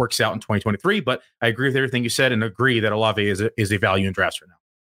that works out in 2023. But I agree with everything you said and agree that Olave is a value in drafts right now.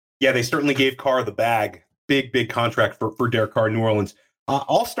 Yeah, they certainly gave Carr the bag. Big contract for Derek Carr in New Orleans.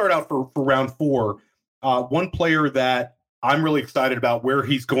 I'll start out for round 4. One player that I'm really excited about where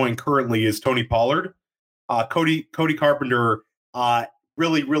he's going currently is Tony Pollard. Cody Carpenter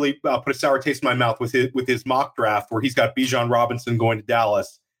really put a sour taste in my mouth with his mock draft where he's got Bijan Robinson going to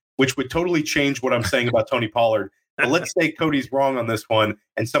Dallas, which would totally change what I'm saying about Tony Pollard. But let's say Cody's wrong on this one,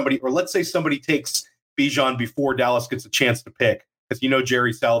 and let's say somebody takes Bijan before Dallas gets a chance to pick, because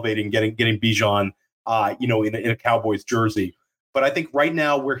Jerry's salivating getting Bijan, in a Cowboys jersey. But I think right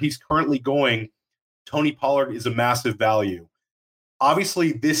now where he's currently going, Tony Pollard is a massive value.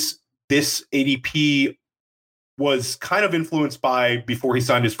 Obviously, this ADP was kind of influenced by before he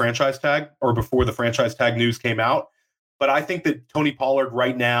signed his franchise tag or before the franchise tag news came out. But I think that Tony Pollard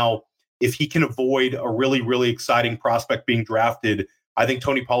right now, if he can avoid a really, really exciting prospect being drafted, I think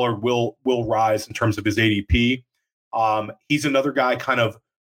Tony Pollard will rise in terms of his ADP. He's another guy kind of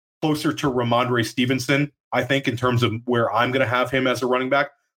closer to Ramondre Stevenson, I think, in terms of where I'm going to have him as a running back.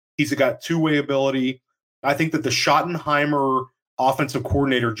 He's got two-way ability. I think that the Schottenheimer offensive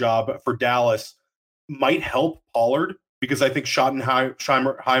coordinator job for Dallas might help Pollard, because I think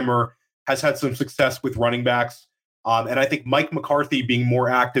Schottenheimer has had some success with running backs. And I think Mike McCarthy being more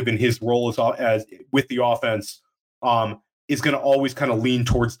active in his role as with the offense is going to always kind of lean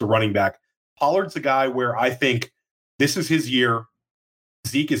towards the running back. Pollard's a guy where I think this is his year.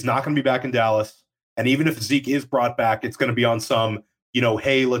 Zeke is not going to be back in Dallas. And even if Zeke is brought back, it's going to be on some,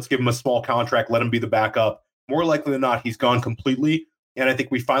 hey, let's give him a small contract, let him be the backup. More likely than not, he's gone completely. And I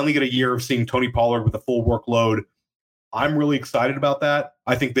think we finally get a year of seeing Tony Pollard with a full workload. I'm really excited about that.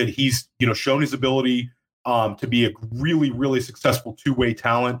 I think that he's, shown his ability to be a really, really successful two-way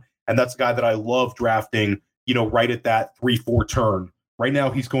talent. And that's a guy that I love drafting, right at that 3-4 turn. Right now,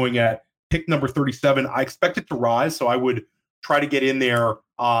 he's going at pick number 37. I expect it to rise, so I would try to get in there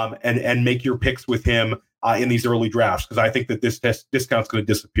and make your picks with him in these early drafts, because I think that this discount's going to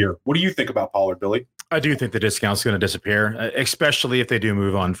disappear. What do you think about Pollard, Billy? I do think the discount's going to disappear, especially if they do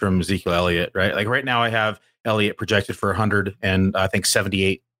move on from Ezekiel Elliott, right? Like right now I have Elliott projected for 100 and I think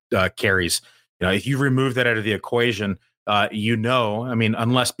 78 carries. If you remove that out of the equation,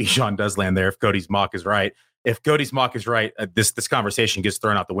 unless Bijan does land there, if Cody's mock is right, this conversation gets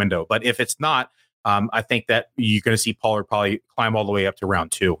thrown out the window. But if it's not, I think that you're going to see Pollard probably climb all the way up to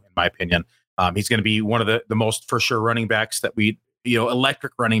round 2, in my opinion. He's going to be one of the most for sure running backs that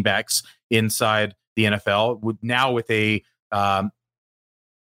electric running backs inside the NFL with a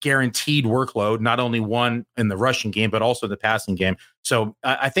guaranteed workload, not only one in the rushing game, but also the passing game. So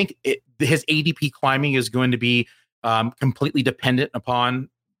I think his ADP climbing is going to be completely dependent upon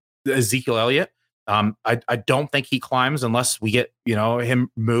Ezekiel Elliott. I don't think he climbs unless we get, him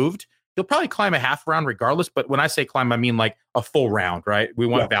moved. He'll probably climb a half round regardless. But when I say climb, I mean like a full round, right? We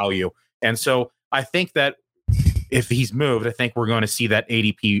want value. And so I think that if he's moved, I think we're going to see that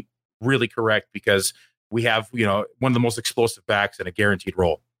ADP really correct, because we have, one of the most explosive backs in a guaranteed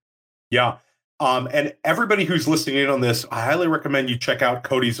role. Yeah. And everybody who's listening in on this, I highly recommend you check out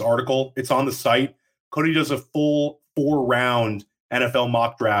Cody's article. It's on the site. Cody does a full 4-round NFL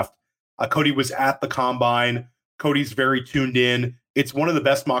mock draft. Cody was at the combine. Cody's very tuned in. It's one of the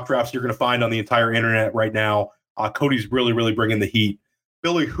best mock drafts you're going to find on the entire internet right now. Cody's really, really bringing the heat.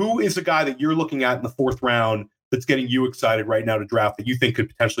 Billy, who is a guy that you're looking at in the 4th round that's getting you excited right now to draft that you think could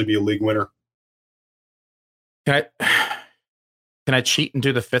potentially be a league winner? Can I cheat and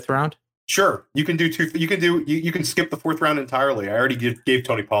do the 5th round? Sure. You can do you can skip the 4th round entirely. I already gave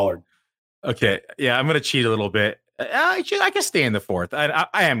Tony Pollard. Okay. Yeah, I'm going to cheat a little bit. I can stay in the 4th.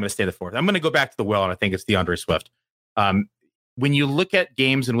 I am going to stay in the 4th. I'm going to go back to the well, and I think it's DeAndre Swift. When you look at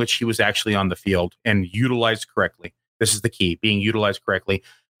games in which he was actually on the field and utilized correctly, this is the key, being utilized correctly.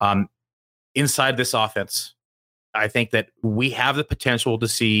 Inside this offense, I think that we have the potential to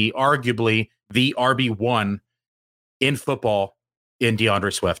see arguably the RB1 in football in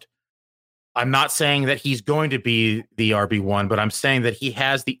DeAndre Swift. I'm not saying that he's going to be the RB1, but I'm saying that he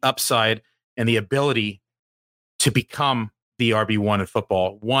has the upside and the ability to become the RB1 in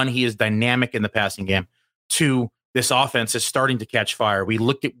football. 1, he is dynamic in the passing game. 2, this offense is starting to catch fire. We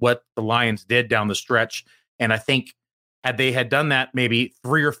looked at what the Lions did down the stretch, and I think had they done that maybe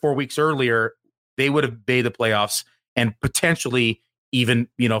 3 or 4 weeks earlier, they would have made the playoffs and potentially even,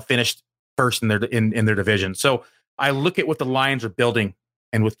 finished first in their division. So I look at what the Lions are building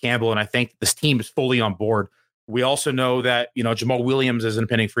and with Campbell, and I think this team is fully on board We also know that, Jamal Williams is an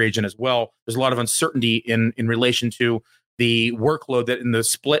impending free agent as well. There's a lot of uncertainty in relation to the workload that in the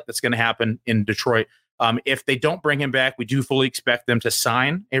split that's going to happen in Detroit. If they don't bring him back, we do fully expect them to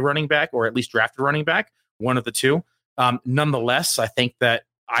sign a running back or at least draft a running back, one of the two. Nonetheless, I think that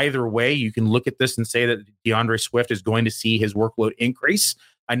either way, you can look at this and say that DeAndre Swift is going to see his workload increase.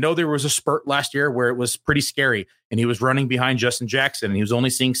 I know there was a spurt last year where it was pretty scary and he was running behind Justin Jackson and he was only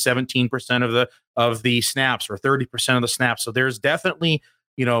seeing 17% of the snaps or 30% of the snaps. So there's definitely,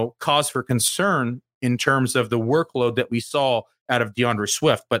 cause for concern in terms of the workload that we saw out of DeAndre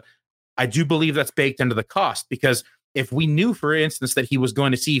Swift. But I do believe that's baked into the cost, because if we knew, for instance, that he was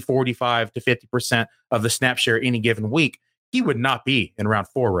going to see 45 to 50% of the snap share any given week, he would not be in round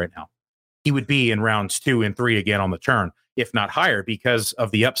 4 right now. He would be in rounds 2 and 3 again on the turn, if not higher, because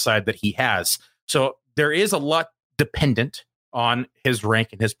of the upside that he has. So there is a lot dependent on his rank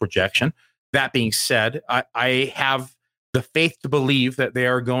and his projection. That being said, I have the faith to believe that they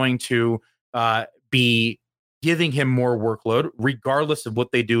are going to be giving him more workload, regardless of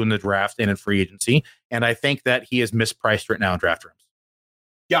what they do in the draft and in free agency. And I think that he is mispriced right now in draft rooms.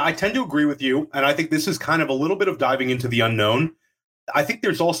 Yeah, I tend to agree with you. And I think this is kind of a little bit of diving into the unknown. I think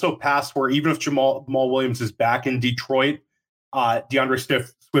there's also paths where even if Jamal Williams is back in Detroit, DeAndre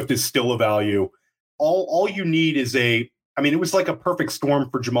Swift is still a value. All you need is it was like a perfect storm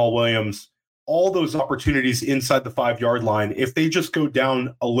for Jamal Williams. All those opportunities inside the 5-yard line, if they just go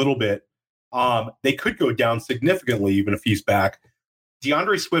down a little bit, they could go down significantly even if he's back.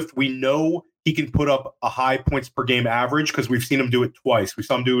 DeAndre Swift, we know he can put up a high points per game average because we've seen him do it twice. We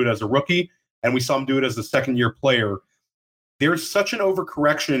saw him do it as a rookie and we saw him do it as a second-year player. There's such an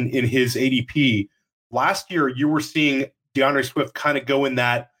overcorrection in his ADP. Last year, you were seeing DeAndre Swift kind of go in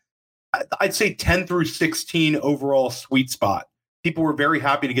that, I'd say 10 through 16 overall sweet spot. People were very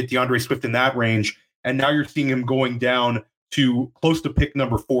happy to get DeAndre Swift in that range, and now you're seeing him going down to close to pick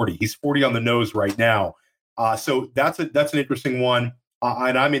number 40. He's 40 on the nose right now. So that's an interesting one,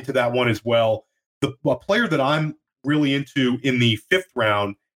 and I'm into that one as well. The player that I'm really into in the 5th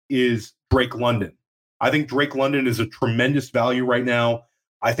round is Drake London. I think Drake London is a tremendous value right now.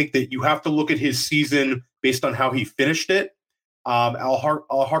 I think that you have to look at his season based on how he finished it. I'll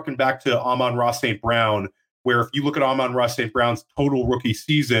harken back to Amon-Ra St. Brown, where if you look at Amon-Ra St. Brown's total rookie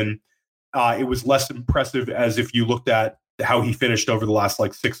season, it was less impressive as if you looked at how he finished over the last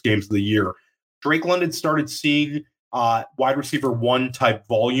 6 games of the year. Drake London started seeing wide receiver 1 type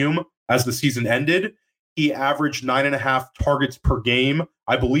volume as the season ended. He averaged 9.5 targets per game,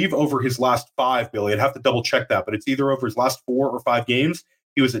 I believe, over his last 5, Billy. I'd have to double check that, but it's either over his last 4 or 5 games.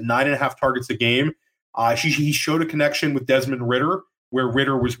 He was at 9.5 targets a game. He showed a connection with Desmond Ridder, where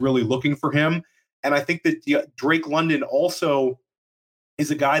Ridder was really looking for him. And I think that Drake London also is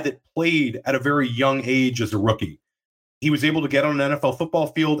a guy that played at a very young age as a rookie. He was able to get on an NFL football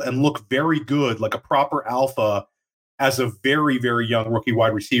field and look very good, like a proper alpha, as a very, very young rookie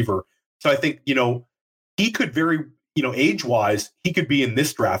wide receiver. So I think, he could age-wise, he could be in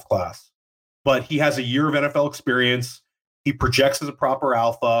this draft class. But he has a year of NFL experience. He projects as a proper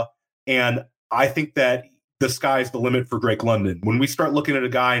alpha. And I think that the sky's the limit for Drake London. When we start looking at a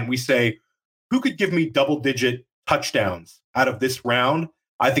guy and we say, who could give me double-digit touchdowns out of this round,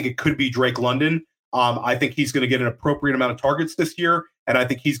 I think it could be Drake London. I think he's going to get an appropriate amount of targets this year, and I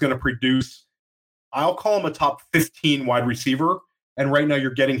think he's going to produce, I'll call him a top 15 wide receiver, and right now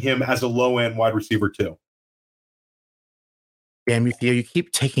you're getting him as a low-end wide receiver too. Damn you, Theo, you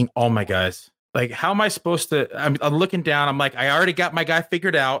keep taking all my guys. How am I supposed to? I'm looking down. I'm like, I already got my guy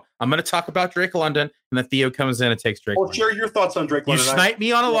figured out. I'm going to talk about Drake London, and then Theo comes in and takes Drake London. Share your thoughts on Drake London. You sniped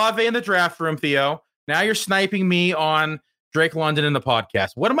me on Olave in the draft room, Theo. Now you're sniping me on Drake London in the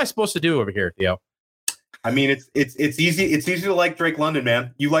podcast. What am I supposed to do over here, Theo? It's easy. It's easy to like Drake London,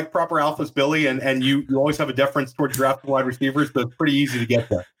 man. You like proper alphas, Billy, and you always have a deference towards drafting wide receivers, but it's pretty easy to get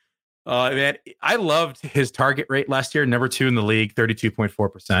there. Man, I loved his target rate last year, number 2 in the league,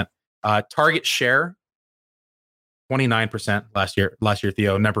 32.4%. Target share, 29% last year,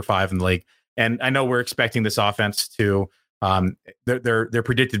 Theo, number 5 in the league. And I know we're expecting this offense to they're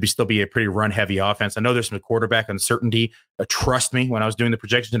predicted to still be a pretty run-heavy offense. I know there's some quarterback uncertainty. Trust me, when I was doing the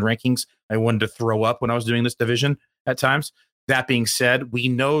projections and rankings, I wanted to throw up when I was doing this division at times. That being said, we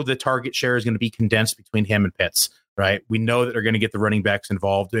know the target share is going to be condensed between him and Pitts, right? We know that they're going to get the running backs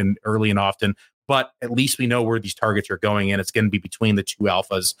involved in early and often, but at least we know where these targets are going, and it's going to be between the 2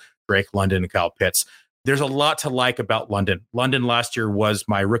 alphas, Drake London and Kyle Pitts. There's a lot to like about London. London last year was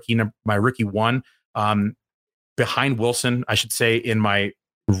my rookie 1. Behind Wilson, I should say, in my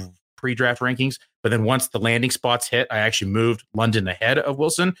pre-draft rankings, But then once the landing spots hit, I actually moved London ahead of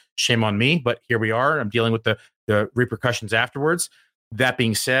Wilson. Shame on me, but here we are. I'm dealing with the repercussions afterwards. That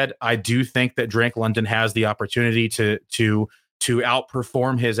being said, I do think that Drake London has the opportunity to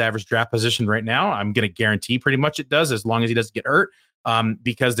outperform his average draft position right now. I'm going to guarantee pretty much it does, as long as he doesn't get hurt,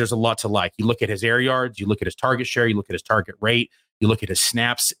 because there's a lot to like. You look at his air yards, you look at his target share, you look at his target rate, you look at his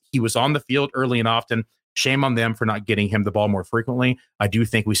snaps. He was on the field early and often. Shame on them for not getting him the ball more frequently. I do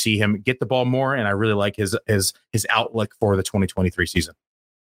think we see him get the ball more, and I really like his outlook for the 2023 season.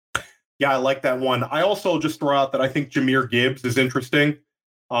 Yeah, I like that one. I also just throw out that I think Jahmyr Gibbs is interesting.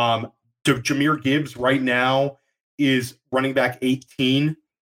 Jahmyr Gibbs right now is running back 18,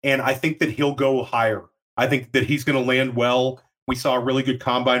 and I think that he'll go higher. I think that he's going to land well. We saw a really good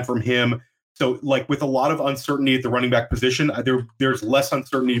combine from him. So, like, with a lot of uncertainty at the running back position, there's less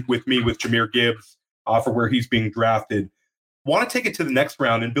uncertainty with me with Jahmyr Gibbs for where he's being drafted. Want to take it to the next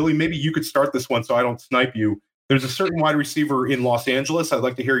round, and Billy, maybe you could start this one so I don't snipe you. There's a certain wide receiver in Los Angeles. I'd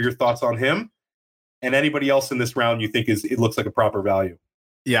like to hear your thoughts on him. And anybody else in this round you think it looks like a proper value?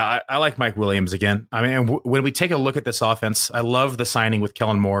 Yeah, I like Mike Williams again. I mean, when we take a look at this offense, I love the signing with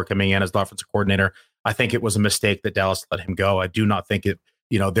Kellen Moore coming in as the offensive coordinator. I think it was a mistake that Dallas let him go. I do not think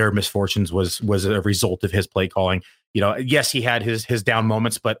their misfortunes was a result of his play calling. Yes, he had his down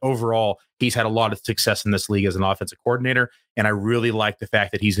moments, but overall, he's had a lot of success in this league as an offensive coordinator. And I really like the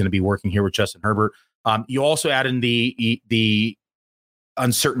fact that he's going to be working here with Justin Herbert. You also add in the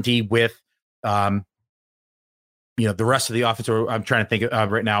uncertainty with, the rest of the offense. I'm trying to think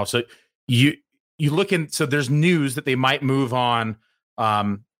of right now. So you look in. So there's news that they might move on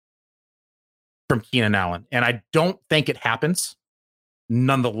from Keenan Allen, and I don't think it happens.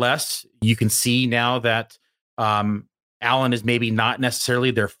 Nonetheless, you can see now that Allen is maybe not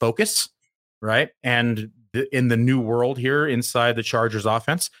necessarily their focus, right? And in the new world here inside the Chargers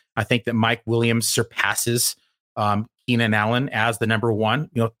offense, I think that Mike Williams surpasses Keenan Allen as the number one.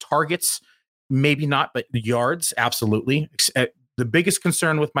 Targets, maybe not, but yards, absolutely. The biggest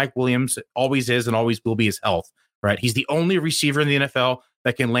concern with Mike Williams always is and always will be his health, right? He's the only receiver in the NFL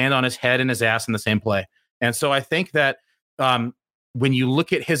that can land on his head and his ass in the same play. And so I think that when you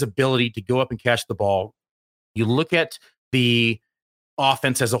look at his ability to go up and catch the ball, you look at the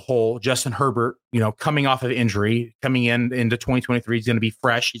offense as a whole, Justin Herbert, coming off of injury, coming into 2023, he's going to be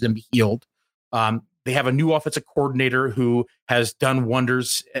fresh. He's going to be healed. They have a new offensive coordinator who has done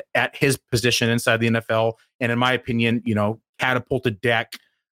wonders at his position inside the NFL. And in my opinion, catapulted Dak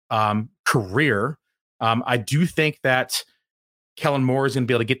career. I do think that Kellen Moore is going to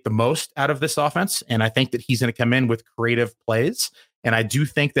be able to get the most out of this offense. And I think that he's going to come in with creative plays. And I do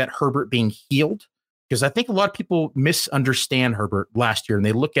think that Herbert being healed, because I think a lot of people misunderstand Herbert last year and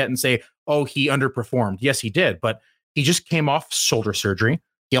they look at it and say, oh, he underperformed. Yes, he did, but he just came off shoulder surgery.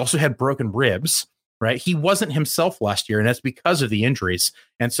 He also had broken ribs, right? He wasn't himself last year, and that's because of the injuries.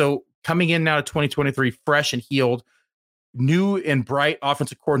 And so coming in now to 2023, fresh and healed, new and bright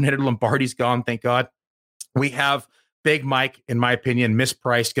offensive coordinator, Lombardi's gone, thank God. We have Big Mike, in my opinion,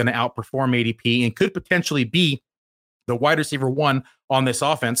 mispriced, going to outperform ADP and could potentially be the wide receiver one on this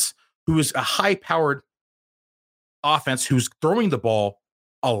offense, who is a high-powered offense, who's throwing the ball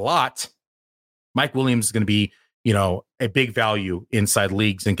a lot. Mike Williams is going to be, a big value inside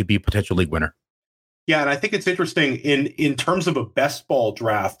leagues and could be a potential league winner. Yeah, and I think it's interesting in terms of a best ball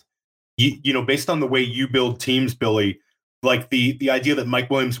draft, based on the way you build teams, Billy, like the idea that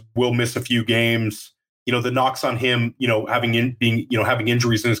Mike Williams will miss a few games, the knocks on him, having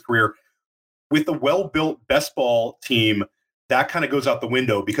injuries in his career. With a well-built best ball team, that kind of goes out the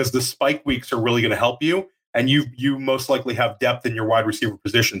window because the spike weeks are really going to help you, and you most likely have depth in your wide receiver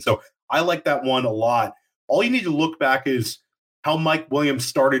position. So I like that one a lot. All you need to look back is how Mike Williams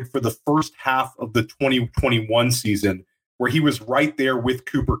started for the first half of the 2021 season, where he was right there with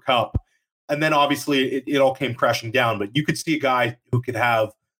Cooper Kupp. And then obviously it all came crashing down, but you could see a guy who could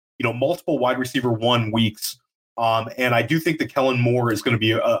have, multiple wide receiver 1 weeks. And I do think that Kellen Moore is going to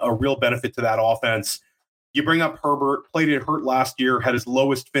be a real benefit to that offense. You bring up Herbert, played it hurt last year, had his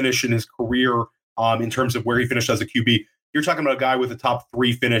lowest finish in his career in terms of where he finished as a QB. You're talking about a guy with a top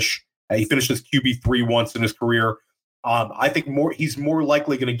 3 finish. He finished as QB3 once in his career. I think he's more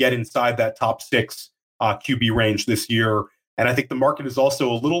likely going to get inside that top 6 QB range this year. And I think the market is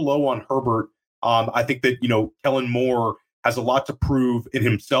also a little low on Herbert. I think that, Kellen Moore has a lot to prove in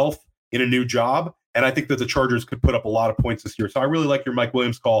himself in a new job. And I think that the Chargers could put up a lot of points this year. So I really like your Mike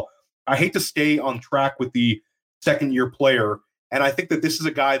Williams call. I hate to stay on track with the second-year player. And I think that this is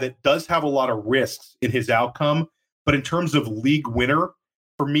a guy that does have a lot of risks in his outcome. But in terms of league winner,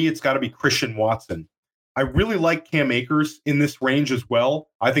 for me, it's got to be Christian Watson. I really like Cam Akers in this range as well.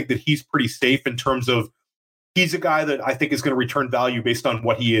 I think that he's pretty safe in terms of he's a guy that I think is going to return value based on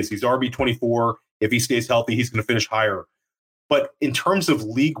what he is. He's RB24. If he stays healthy, he's going to finish higher. But in terms of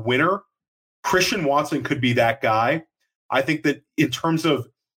league winner, Christian Watson could be that guy. I think that in terms of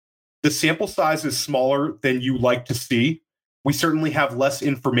the sample size is smaller than you like to see. We certainly have less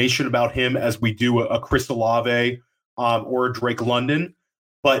information about him as we do a Chris Olave or a Drake London.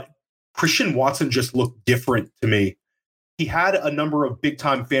 But Christian Watson just looked different to me. He had a number of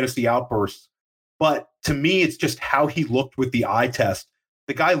big-time fantasy outbursts, but to me, it's just how he looked with the eye test.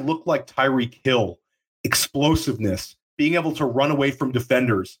 The guy looked like Tyreek Hill, explosiveness, being able to run away from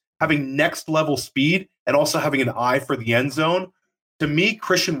defenders, having next-level speed, and also having an eye for the end zone. To me,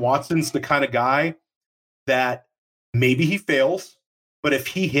 Christian Watson's the kind of guy that maybe he fails, but if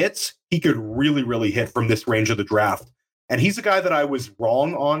he hits, he could really, really hit from this range of the draft. And he's a guy that I was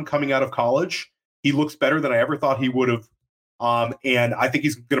wrong on coming out of college. He looks better than I ever thought he would have. And I think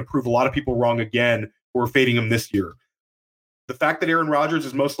he's going to prove a lot of people wrong again who are fading him this year. The fact that Aaron Rodgers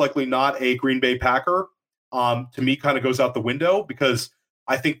is most likely not a Green Bay Packer, to me, kind of goes out the window because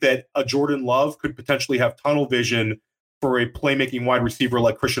I think that a Jordan Love could potentially have tunnel vision for a playmaking wide receiver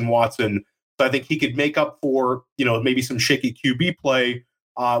like Christian Watson. So I think he could make up for, maybe some shaky QB play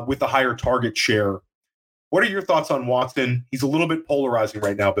with a higher target share. What are your thoughts on Watson? He's a little bit polarizing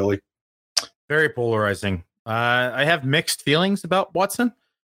right now, Billy. Very polarizing. I have mixed feelings about Watson.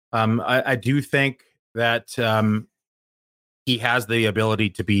 I do think that he has the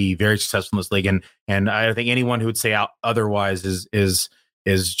ability to be very successful in this league, and I think anyone who would say otherwise is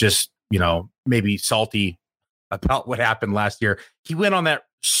just maybe salty about what happened last year. He went on that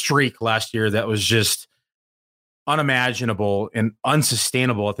streak last year that was just unimaginable and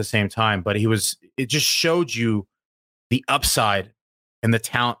unsustainable at the same time. But it just showed you the upside and the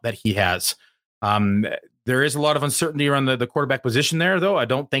talent that he has. There is a lot of uncertainty around the quarterback position there, though. I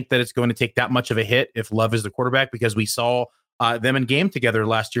don't think that it's going to take that much of a hit if Love is the quarterback because we saw them in game together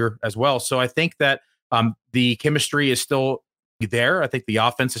last year as well. So I think that the chemistry is still there. I think the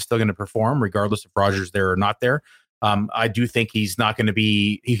offense is still going to perform regardless if Rodgers there or not there. I do think he's not going to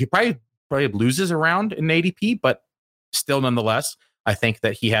be. He could probably loses around in ADP, but still, nonetheless, I think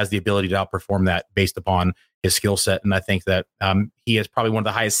that he has the ability to outperform that based upon his skill set, and I think that he has probably one of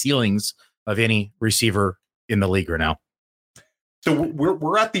the highest ceilings of any receiver in the league right now. So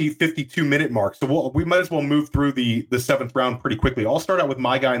we're at the 52-minute mark, so we might as well move through the seventh round pretty quickly. I'll start out with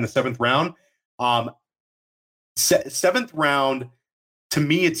my guy in the seventh round. Seventh round, to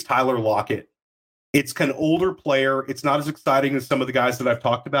me, it's Tyler Lockett. It's an older player. It's not as exciting as some of the guys that I've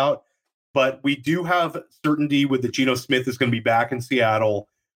talked about, but we do have certainty with that Geno Smith is going to be back in Seattle.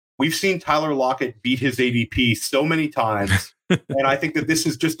 We've seen Tyler Lockett beat his ADP so many times, and I think that this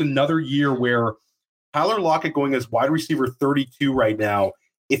is just another year where Tyler Lockett going as wide receiver 32 right now,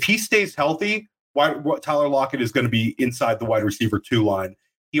 if he stays healthy, Tyler Lockett is going to be inside the wide receiver 2 line.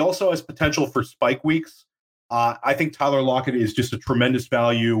 He also has potential for spike weeks. I think Tyler Lockett is just a tremendous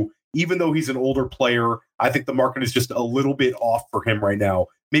value. Even though he's an older player, I think the market is just a little bit off for him right now.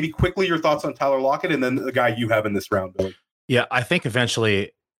 Maybe quickly your thoughts on Tyler Lockett and then the guy you have in this round, Billy. Yeah, I think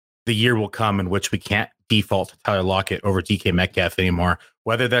eventually the year will come in which we can't default to Tyler Lockett over DK Metcalf anymore.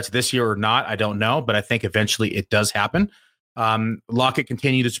 Whether that's this year or not, I don't know, but I think eventually it does happen. Lockett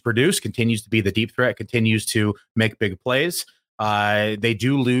continues to produce, continues to be the deep threat, continues to make big plays. They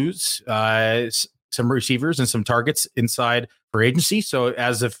do lose some receivers and some targets inside for agency. So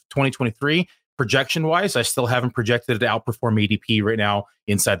as of 2023, projection wise, I still haven't projected to outperform ADP right now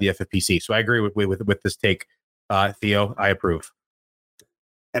inside the FFPC. So I agree with this take, Theo. I approve.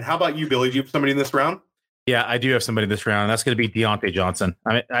 And how about you, Billy? Do you have somebody in this round? Yeah, I do have somebody in this round. That's going to be Deontay Johnson.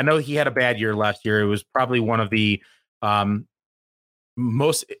 I know he had a bad year last year. It was probably one of the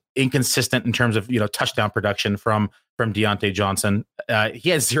most inconsistent in terms of touchdown production from Deontay Johnson. He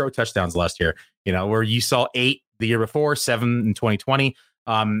had 0 touchdowns last year. Where you saw 8 the year before, 7 in 2020.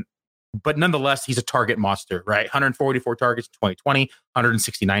 But nonetheless, he's a target monster, right? 144 targets in 2020,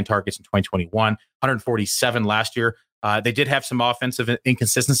 169 targets in 2021, 147 last year. They did have some offensive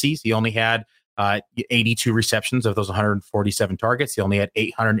inconsistencies. He only had 82 receptions of those 147 targets. He only had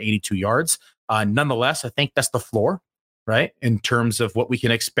 882 yards. Nonetheless, I think that's the floor, right? In terms of what we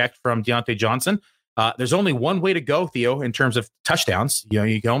can expect from Deontay Johnson. There's only one way to go, Theo, in terms of touchdowns.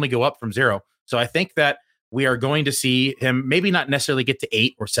 You can only go up from 0. So I think that we are going to see him maybe not necessarily get to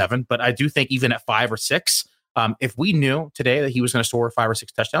 8 or 7, but I do think even at 5 or 6, if we knew today that he was going to score 5 or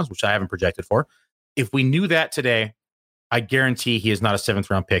 6 touchdowns, which I haven't projected for, if we knew that today, I guarantee he is not a 7th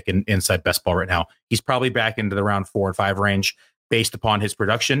round pick inside best ball right now. He's probably back into the round 4 and 5 range based upon his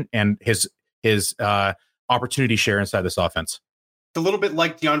production and his his opportunity share inside this offense. It's a little bit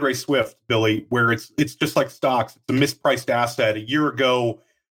like DeAndre Swift, Billy, where it's just like stocks. It's a mispriced asset. A year ago,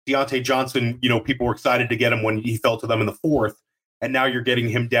 Deontay Johnson, people were excited to get him when he fell to them in the fourth, and now you're getting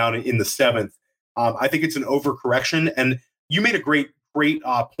him down in the seventh. I think it's an overcorrection, and you made a great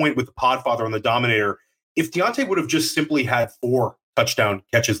point with the Podfather on the Dominator. If Deontay would have just simply had 4 touchdown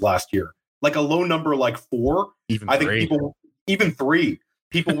catches last year, like a low number like 4, I think people, even 3,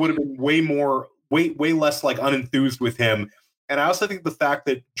 people would have been way less like unenthused with him. And I also think the fact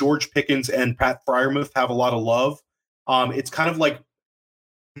that George Pickens and Pat Freiermuth have a lot of love, it's kind of like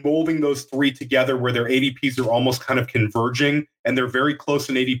molding those 3 together where their ADPs are almost kind of converging, and they're very close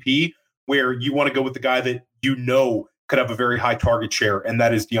in ADP, where you want to go with the guy that could have a very high target share, and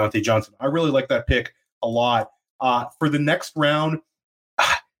that is Deontay Johnson. I really like that pick a lot. For the next round,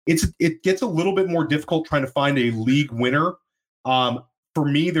 it gets a little bit more difficult trying to find a league winner. For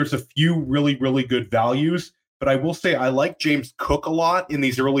me, there's a few really, really good values. But I will say I like James Cook a lot in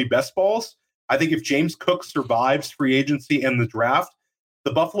these early best balls. I think if James Cook survives free agency and the draft,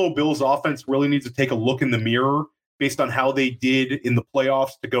 the Buffalo Bills offense really needs to take a look in the mirror based on how they did in the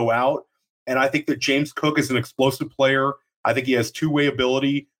playoffs to go out. And I think that James Cook is an explosive player. I think he has two-way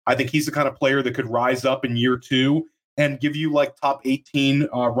ability. I think he's the kind of player that could rise up in year 2 and give you like top 18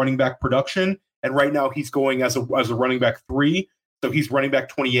 running back production. And right now he's going as a running back 3. So he's running back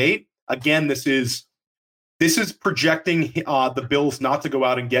 28. Again, this is projecting the Bills not to go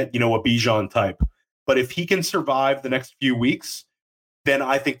out and get, a Bijan type. But if he can survive the next few weeks, then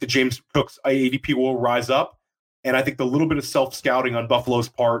I think the James Cook's ADP will rise up. And I think the little bit of self-scouting on Buffalo's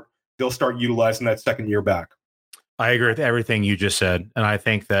part, they'll start utilizing that second year back. I agree with everything you just said. And I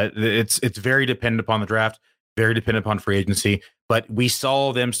think that it's very dependent upon the draft, very dependent upon free agency. But we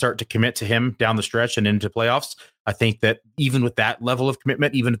saw them start to commit to him down the stretch and into playoffs. I think that even with that level of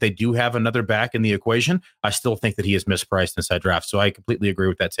commitment, even if they do have another back in the equation, I still think that he is mispriced inside draft. So I completely agree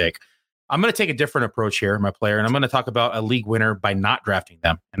with that take. I'm going to take a different approach here, my player, and I'm going to talk about a league winner by not drafting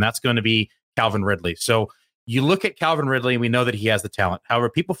them. And that's going to be Calvin Ridley. So you look at Calvin Ridley and we know that he has the talent. However,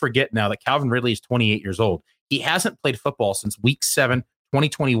 people forget now that Calvin Ridley is 28 years old. He hasn't played football since week 7,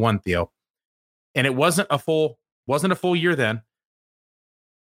 2021, Theo. And it wasn't a full year then.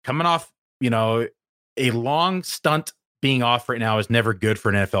 Coming off, a long stunt being off right now is never good for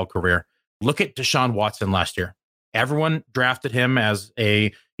an NFL career. Look at Deshaun Watson last year. Everyone drafted him as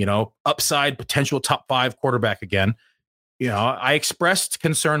a, upside potential top 5 quarterback again. I expressed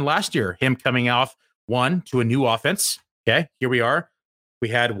concern last year, him coming off to a new offense. Okay, here we are. We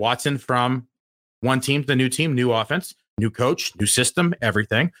had Watson from one team to the new team, new offense, new coach, new system,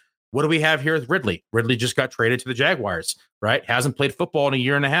 everything. What do we have here with Ridley? Ridley just got traded to the Jaguars, right? Hasn't played football in a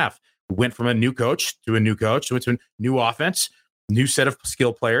year and a half. Went from a new coach to a new coach, went to a new offense, new set of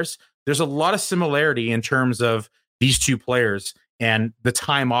skill players. There's a lot of similarity in terms of these two players and the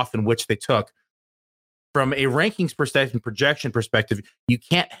time off in which they took. From a rankings perspective and projection perspective, you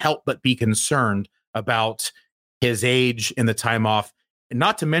can't help but be concerned about his age and the time off, and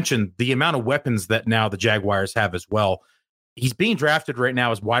not to mention the amount of weapons that now the Jaguars have as well. He's being drafted right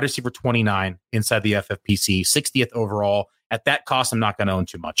now as wide receiver 29 inside the FFPC, 60th overall. At that cost, I'm not going to own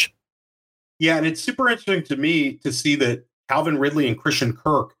too much. Yeah, and it's super interesting to me to see that Calvin Ridley and Christian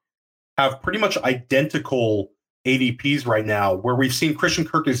Kirk have pretty much identical ADPs right now, where we've seen Christian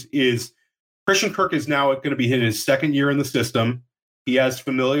Kirk is now going to be in his second year in the system. He has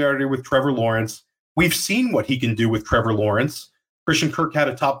familiarity with Trevor Lawrence. We've seen what he can do with Trevor Lawrence. Christian Kirk had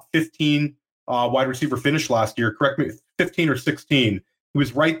a top 15 wide receiver finish last year. Correct me, 15 or 16. He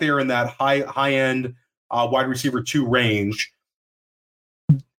was right there in that high end wide receiver 2 range.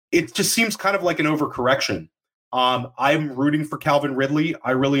 It just seems kind of like an overcorrection. I'm rooting for Calvin Ridley.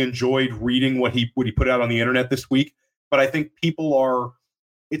 I really enjoyed reading what he put out on the internet this week, but I think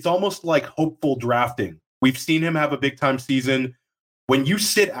it's almost like hopeful drafting. We've seen him have a big time season. When you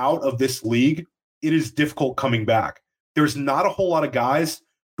sit out of this league, it is difficult coming back. There's not a whole lot of guys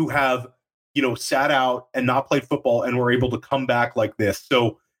who have, sat out and not played football and were able to come back like this.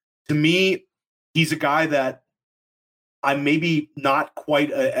 So to me, he's a guy that I'm maybe not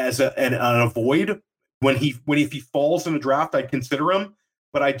quite an avoid. If he falls in a draft, I'd consider him,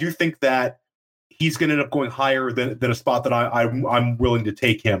 but I do think that he's going to end up going higher than a spot that I'm willing to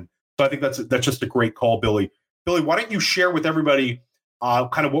take him. So I think that's just a great call, Billy. Billy, why don't you share with everybody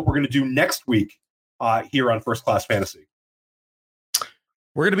kind of what we're going to do next week here on First Class Fantasy?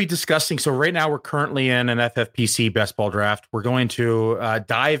 We're going to be discussing. So right now we're currently in an FFPC best ball draft. We're going to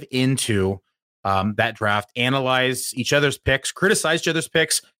dive into that draft, analyze each other's picks, criticize each other's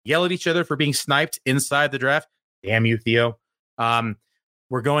picks, yell at each other for being sniped inside the draft. Damn you, Theo.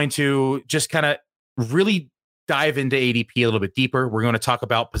 We're going to just kind of really dive into ADP a little bit deeper. We're going to talk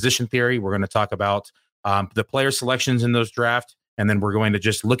about position theory. We're going to talk about the player selections in those drafts. And then we're going to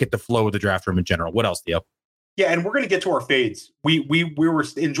just look at the flow of the draft room in general. What else, Theo? Yeah, and we're going to get to our fades. We were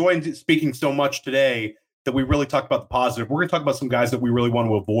enjoying speaking so much today that we really talked about the positive. We're going to talk about some guys that we really want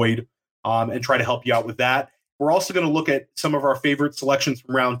to avoid and try to help you out with that. We're also going to look at some of our favorite selections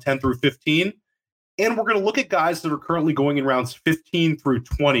from round 10 through 15. And we're going to look at guys that are currently going in rounds 15 through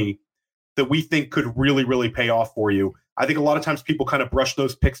 20 that we think could really, really pay off for you. I think a lot of times people kind of brush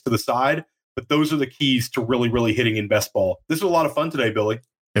those picks to the side, but those are the keys to really, really hitting in best ball. This was a lot of fun today, Billy.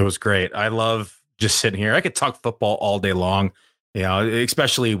 It was great. I love just sitting here. I could talk football all day long,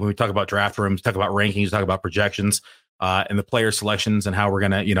 especially when we talk about draft rooms, talk about rankings, talk about projections, and the player selections and how we're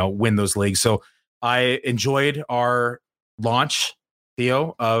going to, win those leagues. So I enjoyed our launch,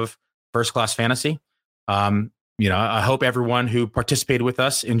 Theo, of First Class Fantasy. I hope everyone who participated with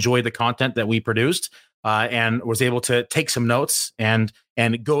us enjoyed the content that we produced and was able to take some notes and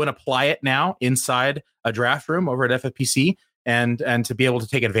go and apply it now inside a draft room over at FFPC and to be able to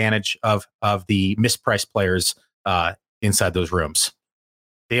take advantage of the mispriced players inside those rooms.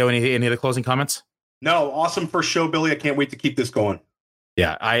 Theo, any other closing comments? No, awesome first show, Billy. I can't wait to keep this going.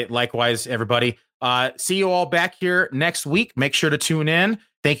 Yeah, I likewise, everybody. See you all back here next week. Make sure to tune in.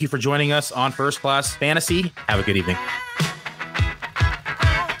 Thank you for joining us on First Class Fantasy. Have a good evening.